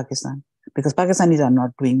in Pakistan? Because Pakistanis are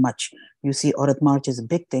not doing much. You see, Aurat March is a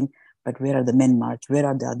big thing, but where are the men march? Where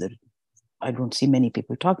are the other? I don't see many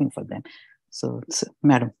people talking for them. So,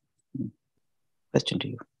 Madam, question to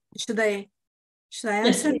you. Should I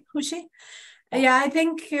answer, Khushi? Yeah, I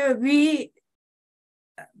think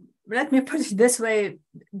let me put it this way,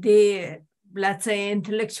 let's say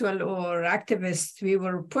intellectual or activists, we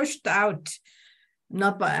were pushed out,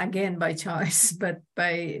 not by choice, but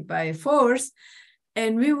by force.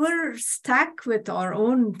 And we were stuck with our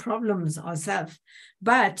own problems ourselves.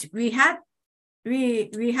 But we have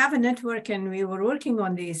a network and we were working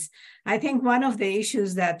on this. I think one of the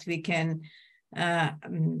issues that we can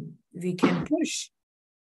push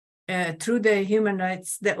through the human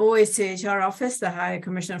rights, the OSHR office, the High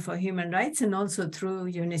Commissioner for Human Rights, and also through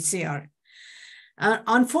UNHCR.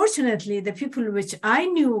 Unfortunately, the people which I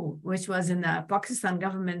knew, which was in the Pakistan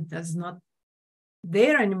government, is not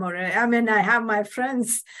there anymore. I mean, I have my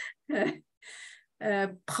friends.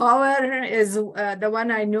 Power is the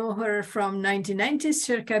one I know her from 1990s,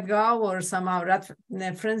 Shirkat Gaw, or some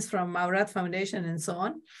friends from Aurat Foundation and so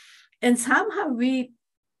on. And somehow we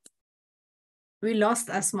lost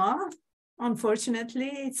Asma,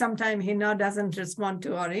 unfortunately. Sometimes he now doesn't respond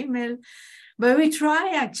to our email, but we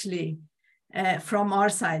try actually from our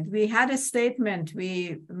side. We had a statement.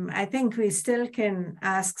 I think we still can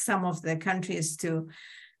ask some of the countries to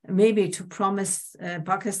maybe to promise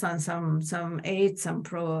Pakistan some aid, some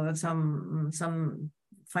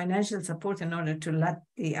financial support in order to let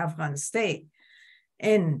the Afghans stay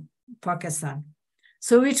in Pakistan.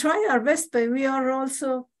 So we try our best, but we are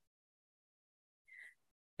also,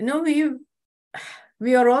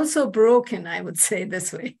 we are also broken, I would say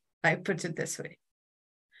this way. I put it this way.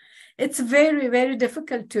 It's very, very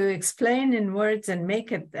difficult to explain in words and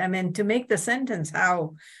make it, to make the sentence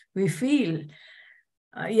how we feel.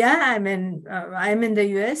 I'm in the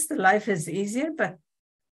US, the life is easier, but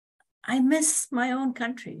I miss my own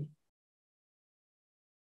country.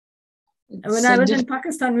 When I was in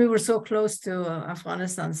Pakistan, we were so close to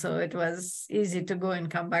Afghanistan, so it was easy to go and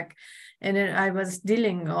come back. And I was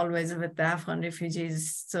dealing always with the Afghan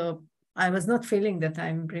refugees, so I was not feeling that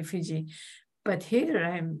I'm a refugee. But here,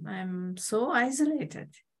 I'm so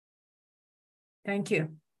isolated. Thank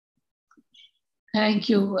you. Thank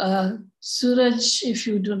you. Suraj, if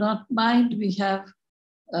you do not mind, we have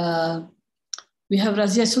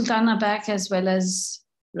Razia Sultana back as well as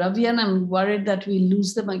Ravi, and I'm worried that we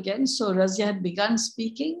lose them again. So Razia had begun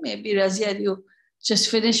speaking. Maybe Razia, you just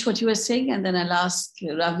finish what you were saying, and then I'll ask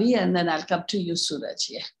Ravi, and then I'll come to you, Suraj.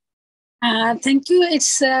 Yeah. Thank you.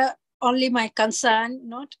 It's only my concern.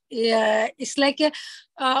 It's like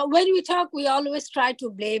when we talk, we always try to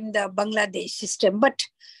blame the Bangladesh system, but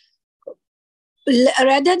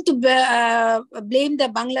rather than to blame the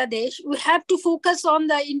Bangladesh, we have to focus on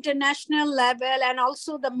the international level and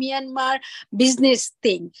also the Myanmar business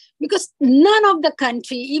thing, because none of the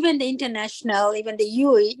country, even the international, even the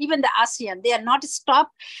UAE, even the ASEAN, they are not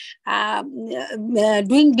stopped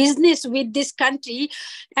doing business with this country.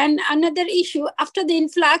 And another issue, after the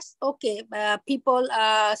influx, people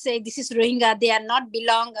say this is Rohingya, they are not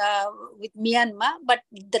belong with Myanmar, but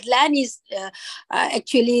the land is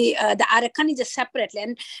actually, the Arakan is a separate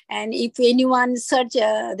land, and if anyone search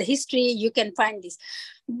the history, you can find this.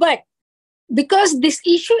 But because this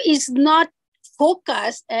issue is not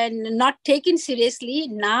focused and not taken seriously,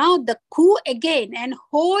 now the coup again, and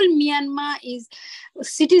whole Myanmar is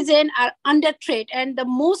citizens are under threat, and the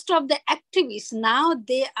most of the activists now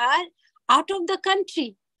they are out of the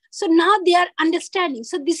country. So now they are understanding.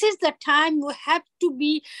 So this is the time we have to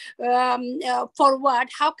be forward.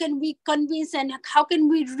 How can we convince and how can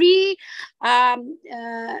we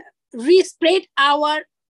re-spread our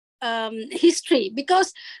history?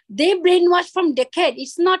 Because they brainwash from decade.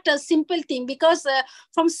 It's not a simple thing, because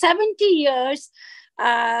from 70 years,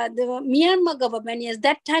 the Myanmar government, yes,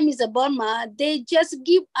 that time is a Burma, they just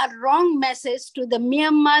give a wrong message to the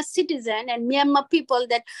Myanmar citizen and Myanmar people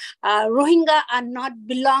that Rohingya are not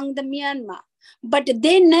belong to Myanmar. But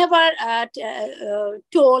they never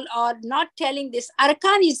told or not telling this.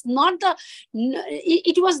 Arakan is not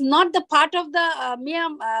it was not the part of the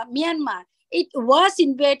Myanmar. It was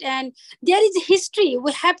invaded, and there is history.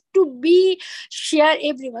 We have to be share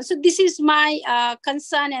everyone. So this is my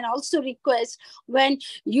concern and also request. When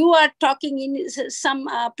you are talking in some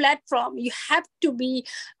platform, you have to be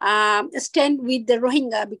stand with the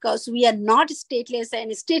Rohingya, because we are not stateless,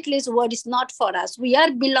 and stateless word is not for us. We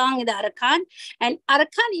are belong in the Arakan, and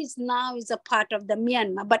Arakan is now is a part of the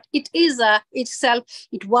Myanmar, but it is itself,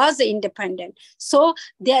 it was independent. So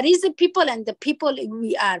there is a people, and the people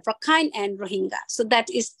we are Rakhine and Rohingya. So that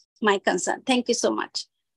is my concern. Thank you so much.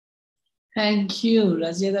 Thank you,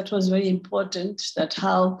 Razia. That was very important, that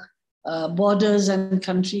how borders and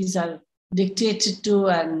countries are dictated to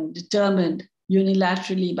and determined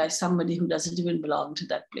unilaterally by somebody who doesn't even belong to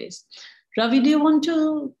that place. Ravi, do you want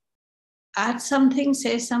to add something,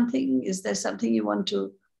 say something? Is there something you want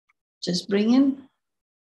to just bring in?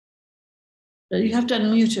 You have to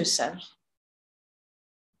unmute yourself.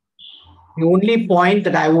 The only point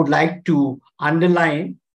that I would like to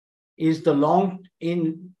underline is in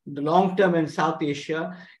the long term in South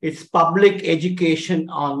Asia, it's public education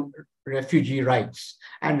on refugee rights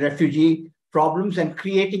and refugee problems, and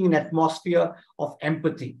creating an atmosphere of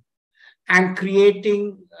empathy and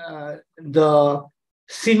creating the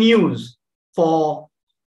sinews for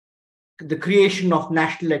the creation of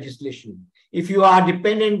national legislation. If you are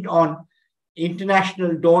dependent on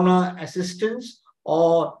international donor assistance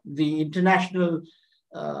or the international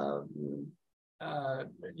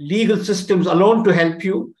legal systems alone to help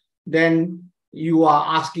you, then you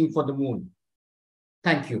are asking for the moon.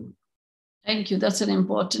 Thank you. Thank you. That's an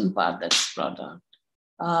important part that's brought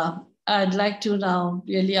out. I'd like to now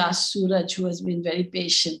really ask Suraj, who has been very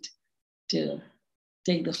patient, to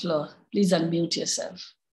take the floor. Please unmute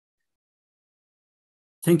yourself.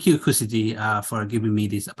 Thank you, Kusiti, for giving me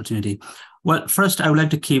this opportunity. Well, first, I would like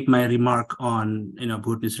to keep my remark on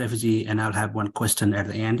Bhutanese refugee, and I'll have one question at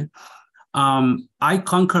the end. I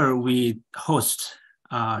concur with host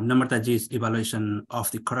Namrataji's evaluation of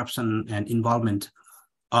the corruption and involvement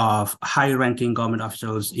of high-ranking government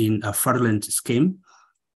officials in a fraudulent scheme.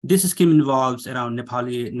 This scheme involves around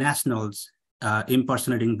Nepali nationals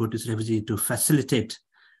impersonating Bhutanese refugees to facilitate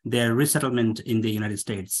their resettlement in the United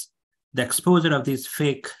States. The exposure of this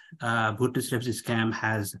fake Bhutanese refugee scam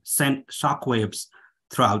has sent shockwaves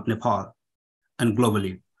throughout Nepal and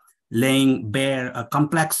globally, laying bare a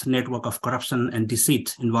complex network of corruption and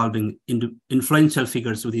deceit involving influential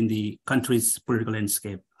figures within the country's political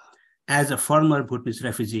landscape. As a former Bhutanese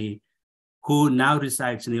refugee who now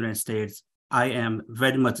resides in the United States, I am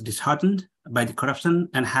very much disheartened by the corruption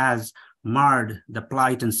and has marred the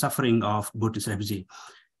plight and suffering of Bhutanese refugees.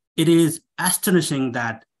 It is astonishing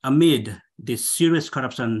that amid this serious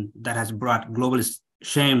corruption that has brought global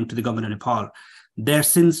shame to the government of Nepal, there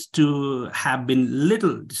seems to have been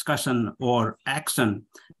little discussion or action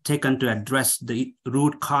taken to address the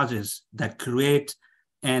root causes that create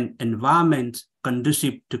an environment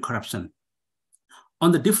conducive to corruption.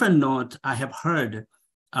 On the different note, I have heard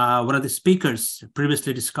one of the speakers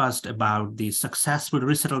previously discussed about the successful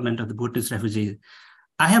resettlement of the Bhutanese refugees.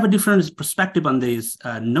 I have a different perspective on this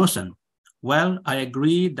notion. Well, I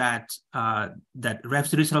agree that that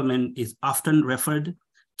refugee resettlement is often referred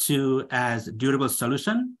to as durable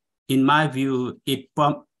solution. In my view, it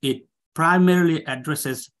primarily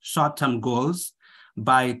addresses short-term goals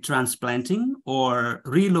by transplanting or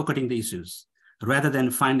relocating the issues rather than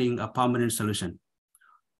finding a permanent solution.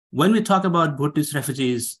 When we talk about Bhutanese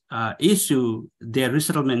refugees issue, their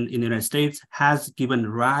resettlement in the United States has given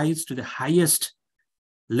rise to the highest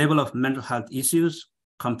level of mental health issues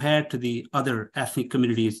compared to the other ethnic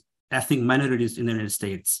minorities in the United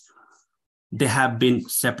States. They have been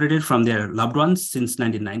separated from their loved ones since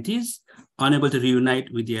 1990s, unable to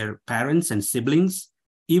reunite with their parents and siblings,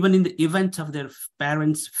 even in the event of their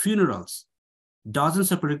parents' funerals.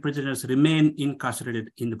 Dozens of political prisoners remain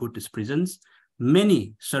incarcerated in the Bhutanese prisons,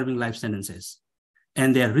 many serving life sentences,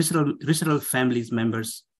 and their resettled families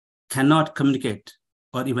members cannot communicate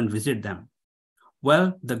or even visit them.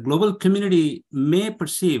 Well, the global community may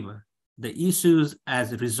perceive the issues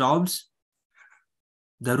as resolved.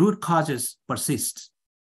 The root causes persist.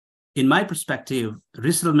 In my perspective,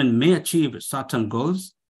 resettlement may achieve short-term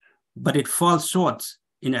goals, but it falls short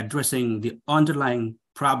in addressing the underlying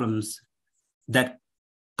problems that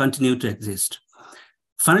continue to exist.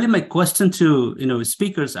 Finally, my question to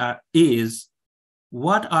speakers is,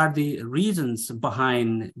 what are the reasons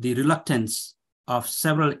behind the reluctance of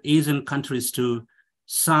several Asian countries to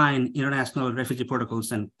sign international refugee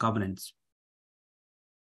protocols and covenants?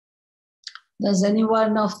 Does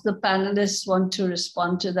anyone of the panelists want to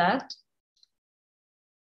respond to that?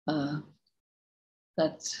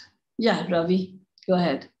 Yeah, Ravi, go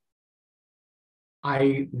ahead.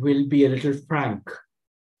 I will be a little frank.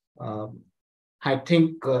 I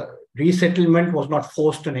think resettlement was not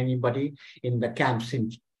forced on anybody in the camps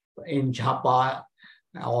in Jhapa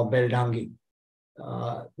or Beldangi.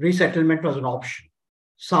 Resettlement was an option.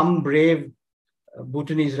 Some brave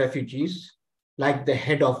Bhutanese refugees, like the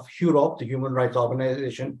head of HUROP, the Human Rights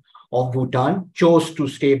Organization of Bhutan, chose to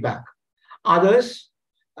stay back. Others,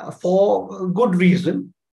 for good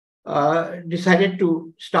reason, decided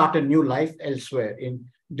to start a new life elsewhere in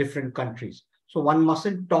different countries. So one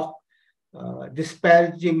mustn't talk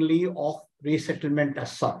disparagingly of resettlement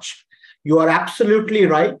as such. You are absolutely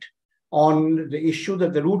right on the issue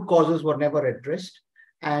that the root causes were never addressed,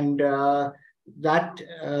 and that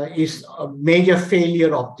is a major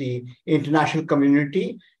failure of the international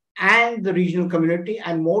community and the regional community,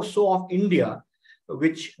 and more so of India,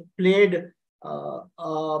 which played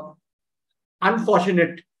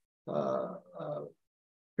unfortunate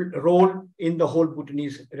role in the whole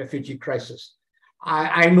Bhutanese refugee crisis.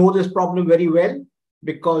 I know this problem very well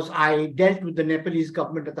because I dealt with the Nepalese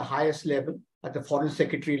government at the highest level, at the foreign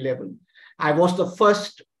secretary level. I was the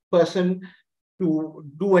first person to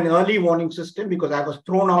do an early warning system because I was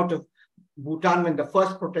thrown out of Bhutan when the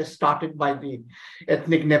first protest started by the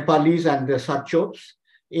ethnic Nepalese and the Sachops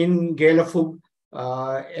in Gailafug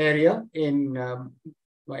area in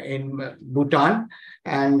Bhutan,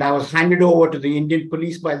 and I was handed over to the Indian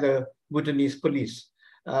police by the Bhutanese police,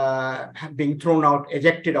 being thrown out,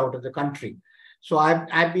 ejected out of the country. So I've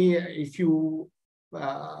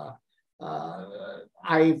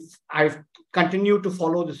continued to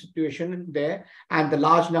follow the situation there, and the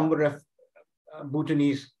large number of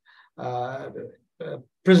Bhutanese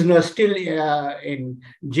prisoners still in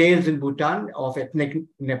jails in Bhutan of ethnic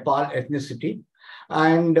Nepal ethnicity.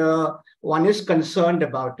 And one is concerned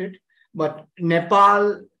about it, but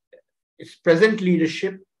Nepal, its present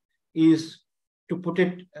leadership is, to put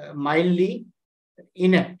it mildly,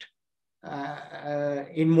 inept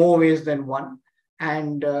in more ways than one.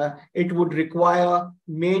 And it would require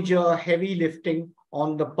major heavy lifting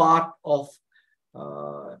on the part of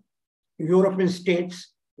European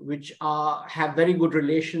states, which have very good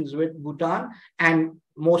relations with Bhutan, and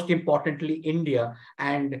most importantly, India,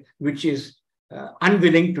 and which is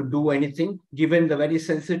unwilling to do anything, given the very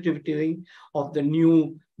sensitivity of the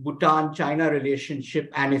new Bhutan-China relationship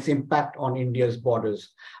and its impact on India's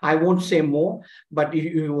borders. I won't say more, but if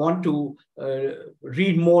you want to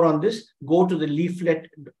read more on this, go to the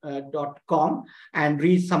leaflet.com and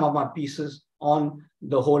read some of our pieces on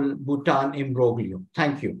the whole Bhutan imbroglio.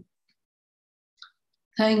 Thank you.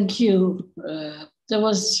 Thank you. There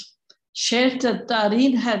was shared that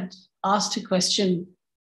Tareen had asked a question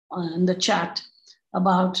in the chat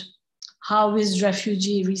about how is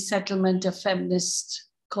refugee resettlement a feminist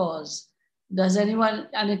cause? Does anyone,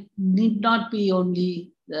 and it need not be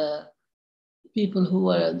only the people who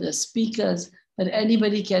are the speakers, but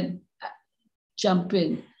anybody can jump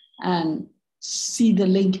in and see the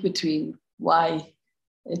link between why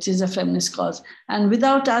it is a feminist cause. And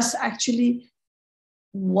without us actually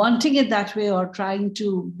wanting it that way or trying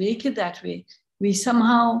to make it that way, we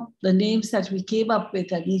somehow, the names that we came up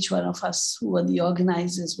with, and each one of us who were the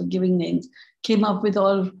organizers were giving names, came up with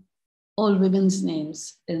all women's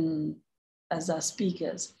names as our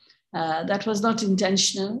speakers. That was not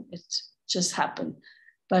intentional, it just happened.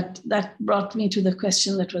 But that brought me to the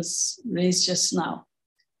question that was raised just now.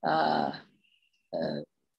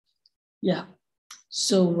 Yeah,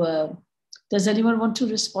 so does anyone want to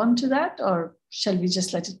respond to that, or shall we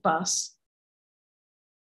just let it pass?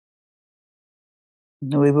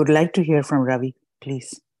 No, we would like to hear from Ravi,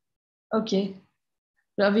 please. Okay.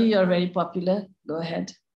 Ravi, you're very popular. Go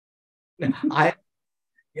ahead.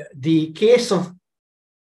 The case of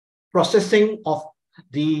processing of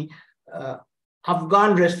the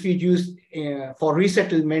Afghan refugees for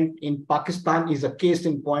resettlement in Pakistan is a case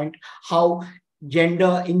in point how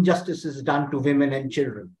gender injustice is done to women and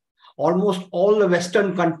children. Almost all the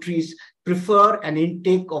Western countries prefer an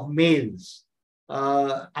intake of males,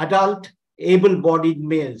 adult, able-bodied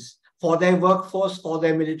males, for their workforce, for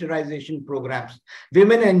their militarization programs.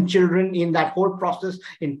 Women and children in that whole process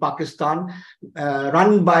in Pakistan,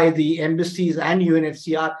 run by the embassies and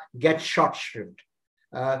UNHCR, get short shrift.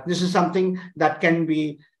 This is something that can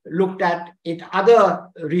be looked at in other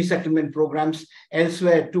resettlement programs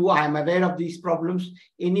elsewhere too. I am aware of these problems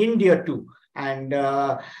in India too. And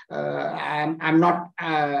I'm not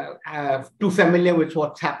too familiar with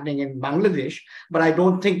what's happening in Bangladesh, but I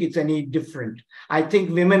don't think it's any different. I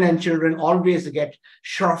think women and children always get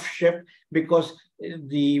short shrift because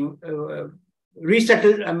the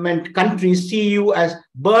resettlement countries see you as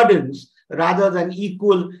burdens rather than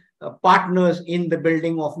equal partners in the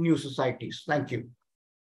building of new societies. Thank you.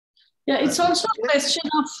 Yeah, it's also a question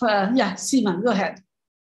of, yeah, Seema, go ahead.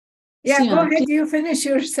 Yeah, Seema, go ahead. please. You finish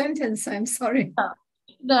your sentence. I'm sorry.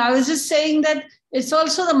 No, I was just saying that it's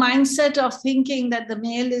also the mindset of thinking that the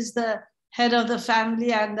male is the head of the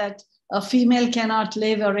family and that a female cannot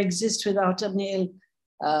live or exist without a male,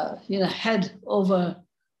 head over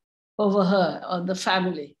her or the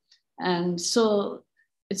family. And so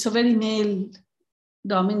it's a very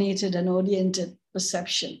male-dominated and oriented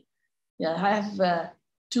perception. Yeah, I have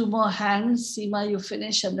two more hands. Seema, you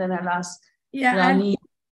finish, and then I'll ask Rani.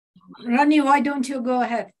 Rani, why don't you go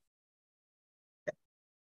ahead?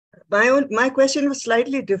 My question was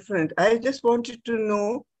slightly different. I just wanted to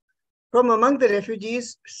know, from among the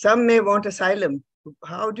refugees, some may want asylum.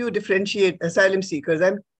 How do you differentiate asylum seekers?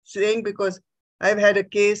 I'm saying because I've had a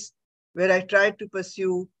case where I tried to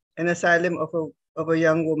pursue an asylum of a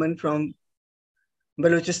young woman from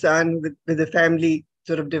Balochistan with the family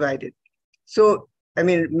sort of divided. So, I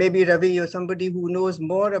mean, maybe Ravi or somebody who knows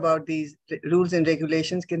more about these rules and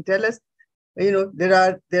regulations can tell us, there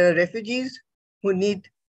are refugees who need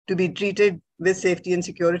to be treated with safety and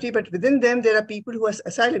security, but within them, there are people who are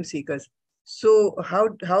asylum seekers. So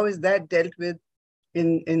how is that dealt with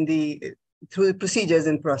through the procedures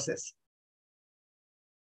and process?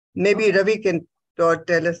 Maybe Ravi can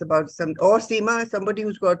tell us about some, or Seema, somebody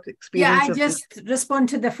who's got experience. Yeah, I just respond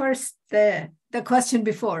to the first, the question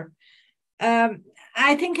before.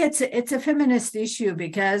 I think it's a feminist issue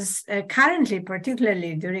because currently,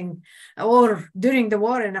 particularly during the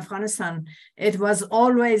war in Afghanistan, it was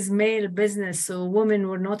always male business, so women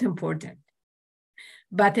were not important.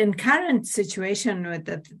 But in current situation with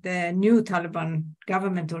the new Taliban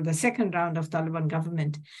government or the second round of Taliban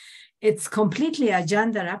government, it's completely a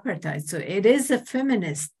gender apartheid. So it is a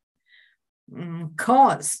feminist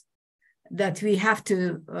cause that we have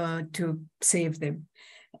to save them.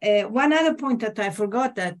 One other point that I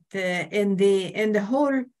forgot, that in the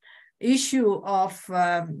whole issue of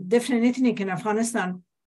different ethnic in Afghanistan,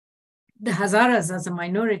 the Hazaras as a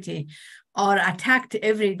minority are attacked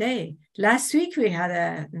every day. Last week we had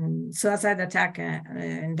a suicide attack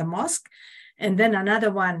in the mosque, and then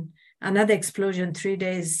another explosion 3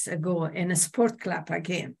 days ago in a sport club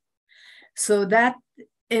again. So that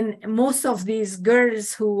in most of these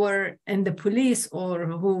girls who were in the police or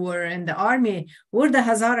who were in the army were the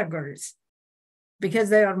Hazara girls, because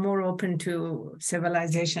they are more open to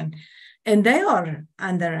civilization, and they are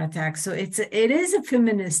under attack. So it is a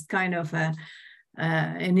feminist kind of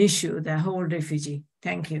an issue, the whole refugee.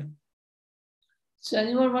 Thank you. So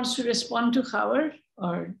anyone wants to respond to Howard,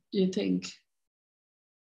 or do you think?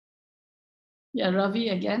 Yeah, Ravi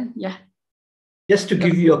again. Yeah. Just to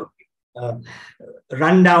give you a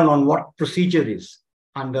rundown on what procedure is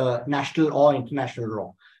under national or international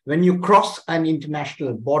law. When you cross an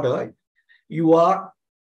international border, you are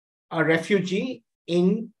a refugee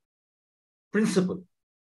in principle.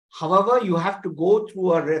 However, you have to go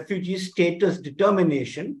through a refugee status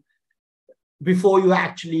determination before you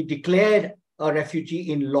actually declared a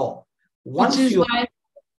refugee in law. Which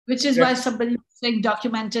is why somebody was saying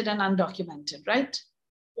documented and undocumented, right?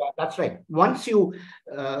 Yeah, that's right. Once you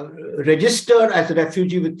register as a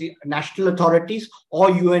refugee with the national authorities or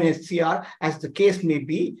UNHCR, as the case may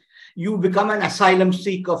be, you become an asylum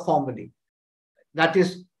seeker formally. That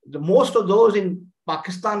is, most of those in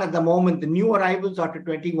Pakistan at the moment, the new arrivals after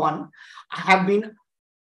 21, have been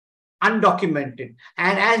undocumented.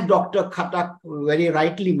 And as Dr. Khattak very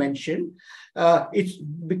rightly mentioned, it's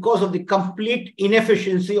because of the complete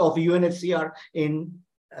inefficiency of UNHCR in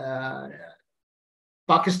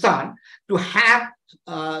Pakistan to have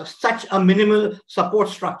such a minimal support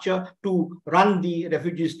structure to run the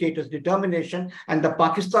refugee status determination, and the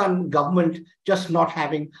Pakistan government just not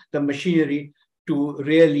having the machinery to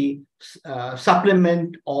really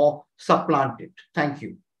supplement or supplant it. Thank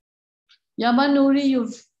you. Yamanuri,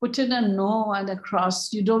 you've put in a no and a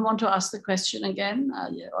cross. You don't want to ask the question again,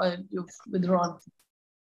 or you've withdrawn?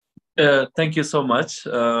 Thank you so much.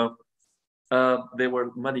 There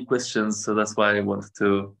were many questions, so that's why I wanted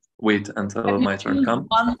to wait until my turn comes.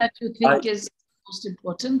 One that you think is most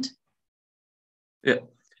important? Yeah.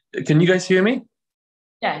 Can you guys hear me?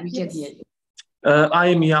 Yeah, we can hear you. I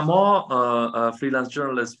am Yamo, a freelance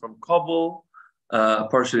journalist from Kabul,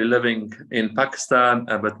 partially living in Pakistan,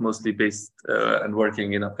 but mostly based and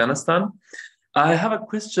working in Afghanistan. I have a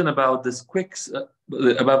question about this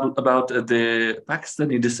about the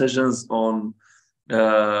Pakistani decisions on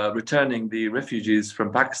returning the refugees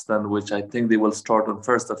from Pakistan, which I think they will start on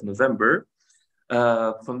 1st of November.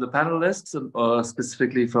 From the panelists,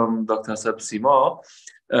 specifically from Dr. Seema,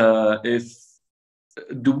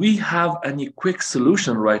 do we have any quick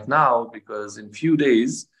solution right now? Because in few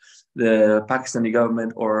days, the Pakistani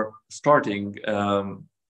government are starting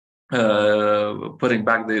putting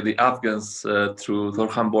back the Afghans through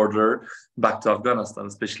Torkham border back to Afghanistan,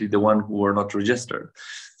 especially the one who were not registered.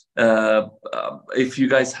 If you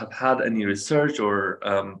guys have had any research, or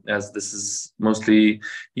as this is mostly,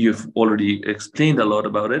 you've already explained a lot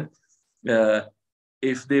about it,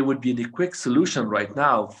 if there would be any quick solution right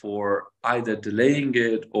now for either delaying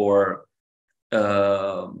it or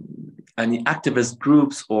any activist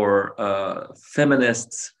groups or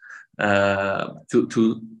feminists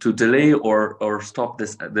to delay or stop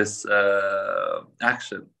this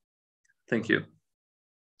action. Thank you.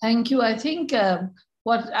 Thank you. I think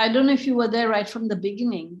I don't know if you were there right from the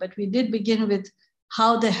beginning, but we did begin with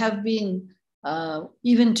how there have been,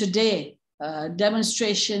 even today,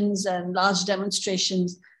 demonstrations and large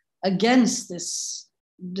demonstrations against this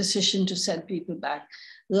decision to send people back.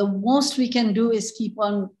 The most we can do is keep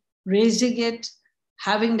on raising it,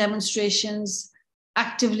 having demonstrations,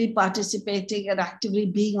 actively participating and actively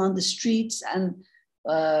being on the streets and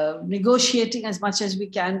negotiating as much as we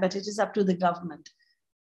can, but it is up to the government.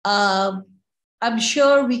 I'm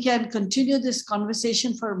sure we can continue this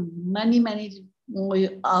conversation for many, many more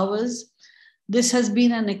hours. This has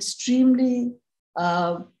been an extremely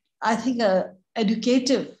I think, a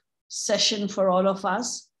educative session for all of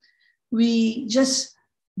us. We just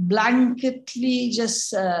blanketly,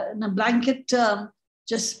 just in a blanket term,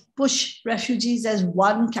 just push refugees as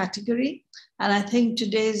one category. And I think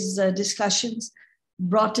today's discussions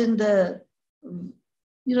brought in the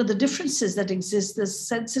differences that exist, the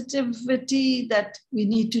sensitivity that we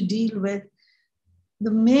need to deal with,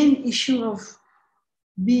 the main issue of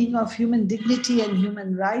being of human dignity and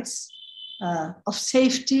human rights, of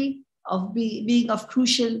safety, of being of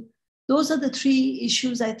crucial. Those are the three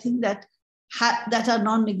issues I think that are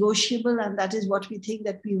non-negotiable, and that is what we think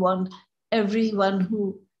that we want everyone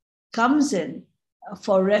who comes in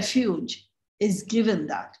for refuge is given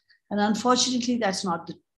that. And unfortunately, that's not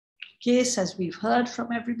the case, as we've heard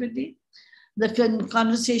from everybody. The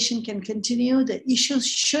conversation can continue. The issues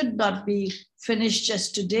should not be finished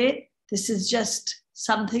just today. This is just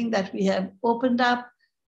something that we have opened up.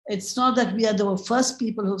 It's not that we are the first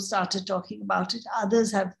people who started talking about it.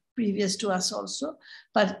 Others have previous to us also.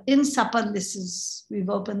 But in SAPAN, we've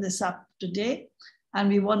opened this up today. And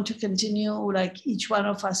we want to continue, like each one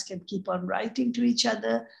of us can keep on writing to each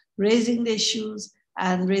other, raising the issues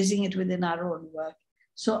and raising it within our own work.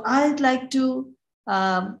 So I'd like to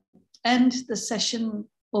end the session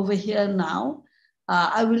over here now.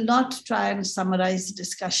 I will not try and summarize the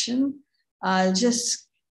discussion. I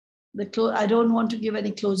don't want to give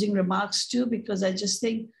any closing remarks too, because I just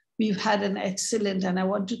think we've had an excellent, and I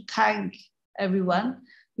want to thank everyone.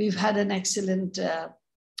 We've had an excellent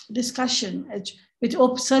discussion. It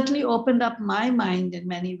certainly opened up my mind in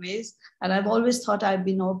many ways. And I've always thought I've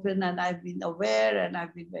been open and I've been aware and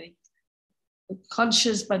I've been very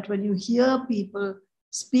conscious. But when you hear people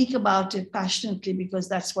speak about it passionately, because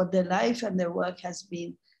that's what their life and their work has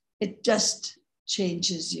been, it just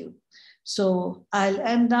changes you. So I'll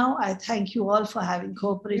end now. I thank you all for having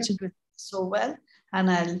cooperated with me so well.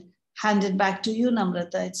 And I'll hand it back to you,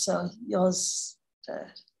 Namrata. It's yours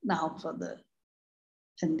now for the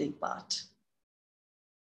ending part.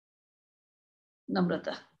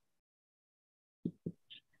 Namrata.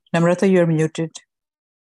 Namrata, you're muted.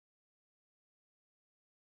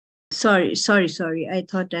 Sorry. I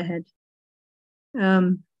thought I had.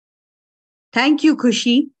 Thank you,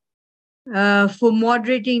 Khushi, for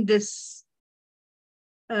moderating this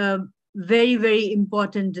very, very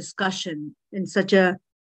important discussion in such a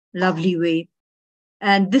lovely way.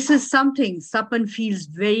 And this is something SAPAN feels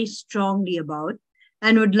very strongly about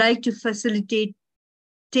and would like to facilitate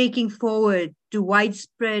taking forward to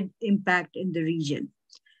widespread impact in the region.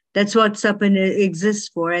 That's what SAPAN exists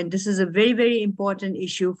for. And this is a very, very important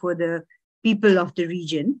issue for the people of the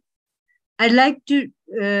region. I'd like to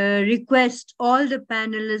request all the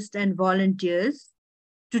panelists and volunteers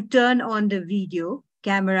to turn on the video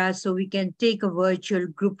camera so we can take a virtual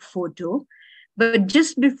group photo. But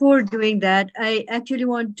just before doing that, I actually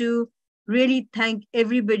want to really thank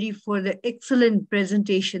everybody for the excellent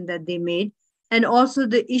presentation that they made, and also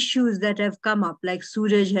the issues that have come up, like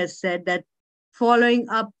Suraj has said, that following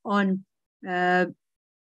up on the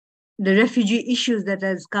refugee issues that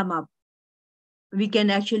has come up, we can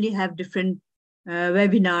actually have different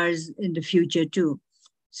webinars in the future too.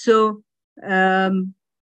 So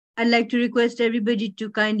I'd like to request everybody to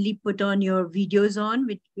kindly put on your videos on.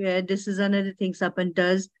 This is another thing SAPAN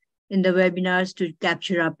does in the webinars to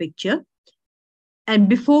capture our picture. And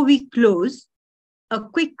before we close, a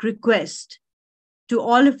quick request to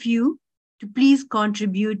all of you to please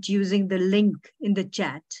contribute using the link in the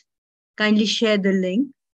chat. Kindly share the link.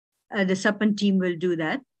 The SAPAN team will do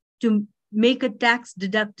that to make a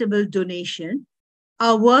tax-deductible donation.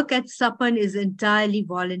 Our work at SAPAN is entirely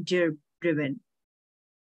volunteer-driven.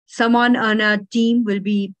 Someone on our team will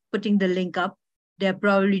be putting the link up. They're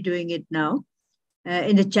probably doing it now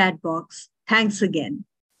in the chat box. Thanks again.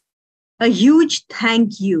 A huge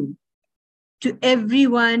thank you to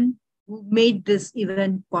everyone who made this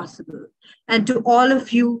event possible, and to all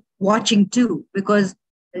of you watching too, because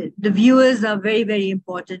the viewers are very, very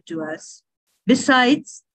important to us.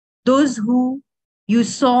 Besides, those who you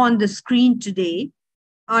saw on the screen today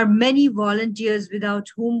are many volunteers without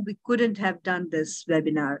whom we couldn't have done this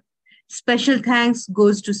webinar. Special thanks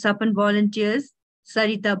goes to SAPAN volunteers,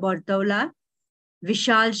 Sarita Bortaula,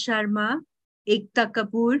 Vishal Sharma, Ekta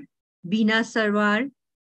Kapoor, Beena Sarwar,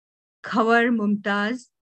 Khawar Mumtaz,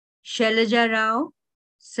 Shailaja Rao,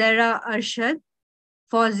 Sarah Arshad,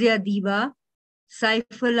 Fauzia Diba,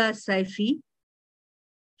 Saifullah Saifi,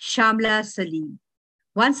 Shamla Saleem.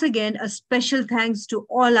 Once again, a special thanks to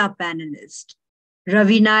all our panelists,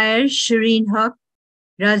 Ravi Nair, Shireen Haq,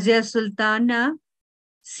 Razia Sultana,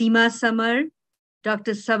 Seema Samar,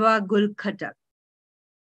 Dr. Sabah Gul Khattak.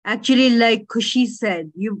 Actually, like Khushi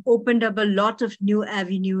said, you've opened up a lot of new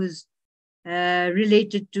avenues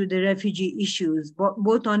related to the refugee issues,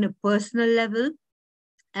 both on a personal level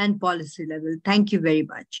and policy level. Thank you very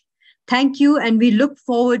much. Thank you, and we look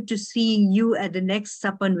forward to seeing you at the next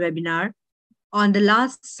SAPAN webinar on the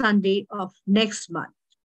last Sunday of next month.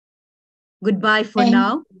 Goodbye for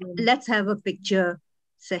now. Let's have a picture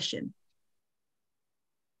session.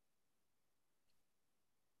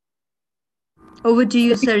 Over to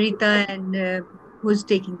you, Sarita, and who's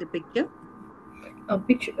taking the picture? I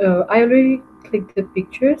already clicked the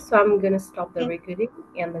picture, so I'm going to stop the recording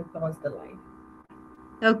and then pause the live.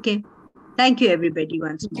 Okay. Thank you, everybody,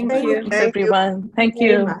 once more. Thank you, everyone. Thank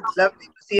you. Lovely to see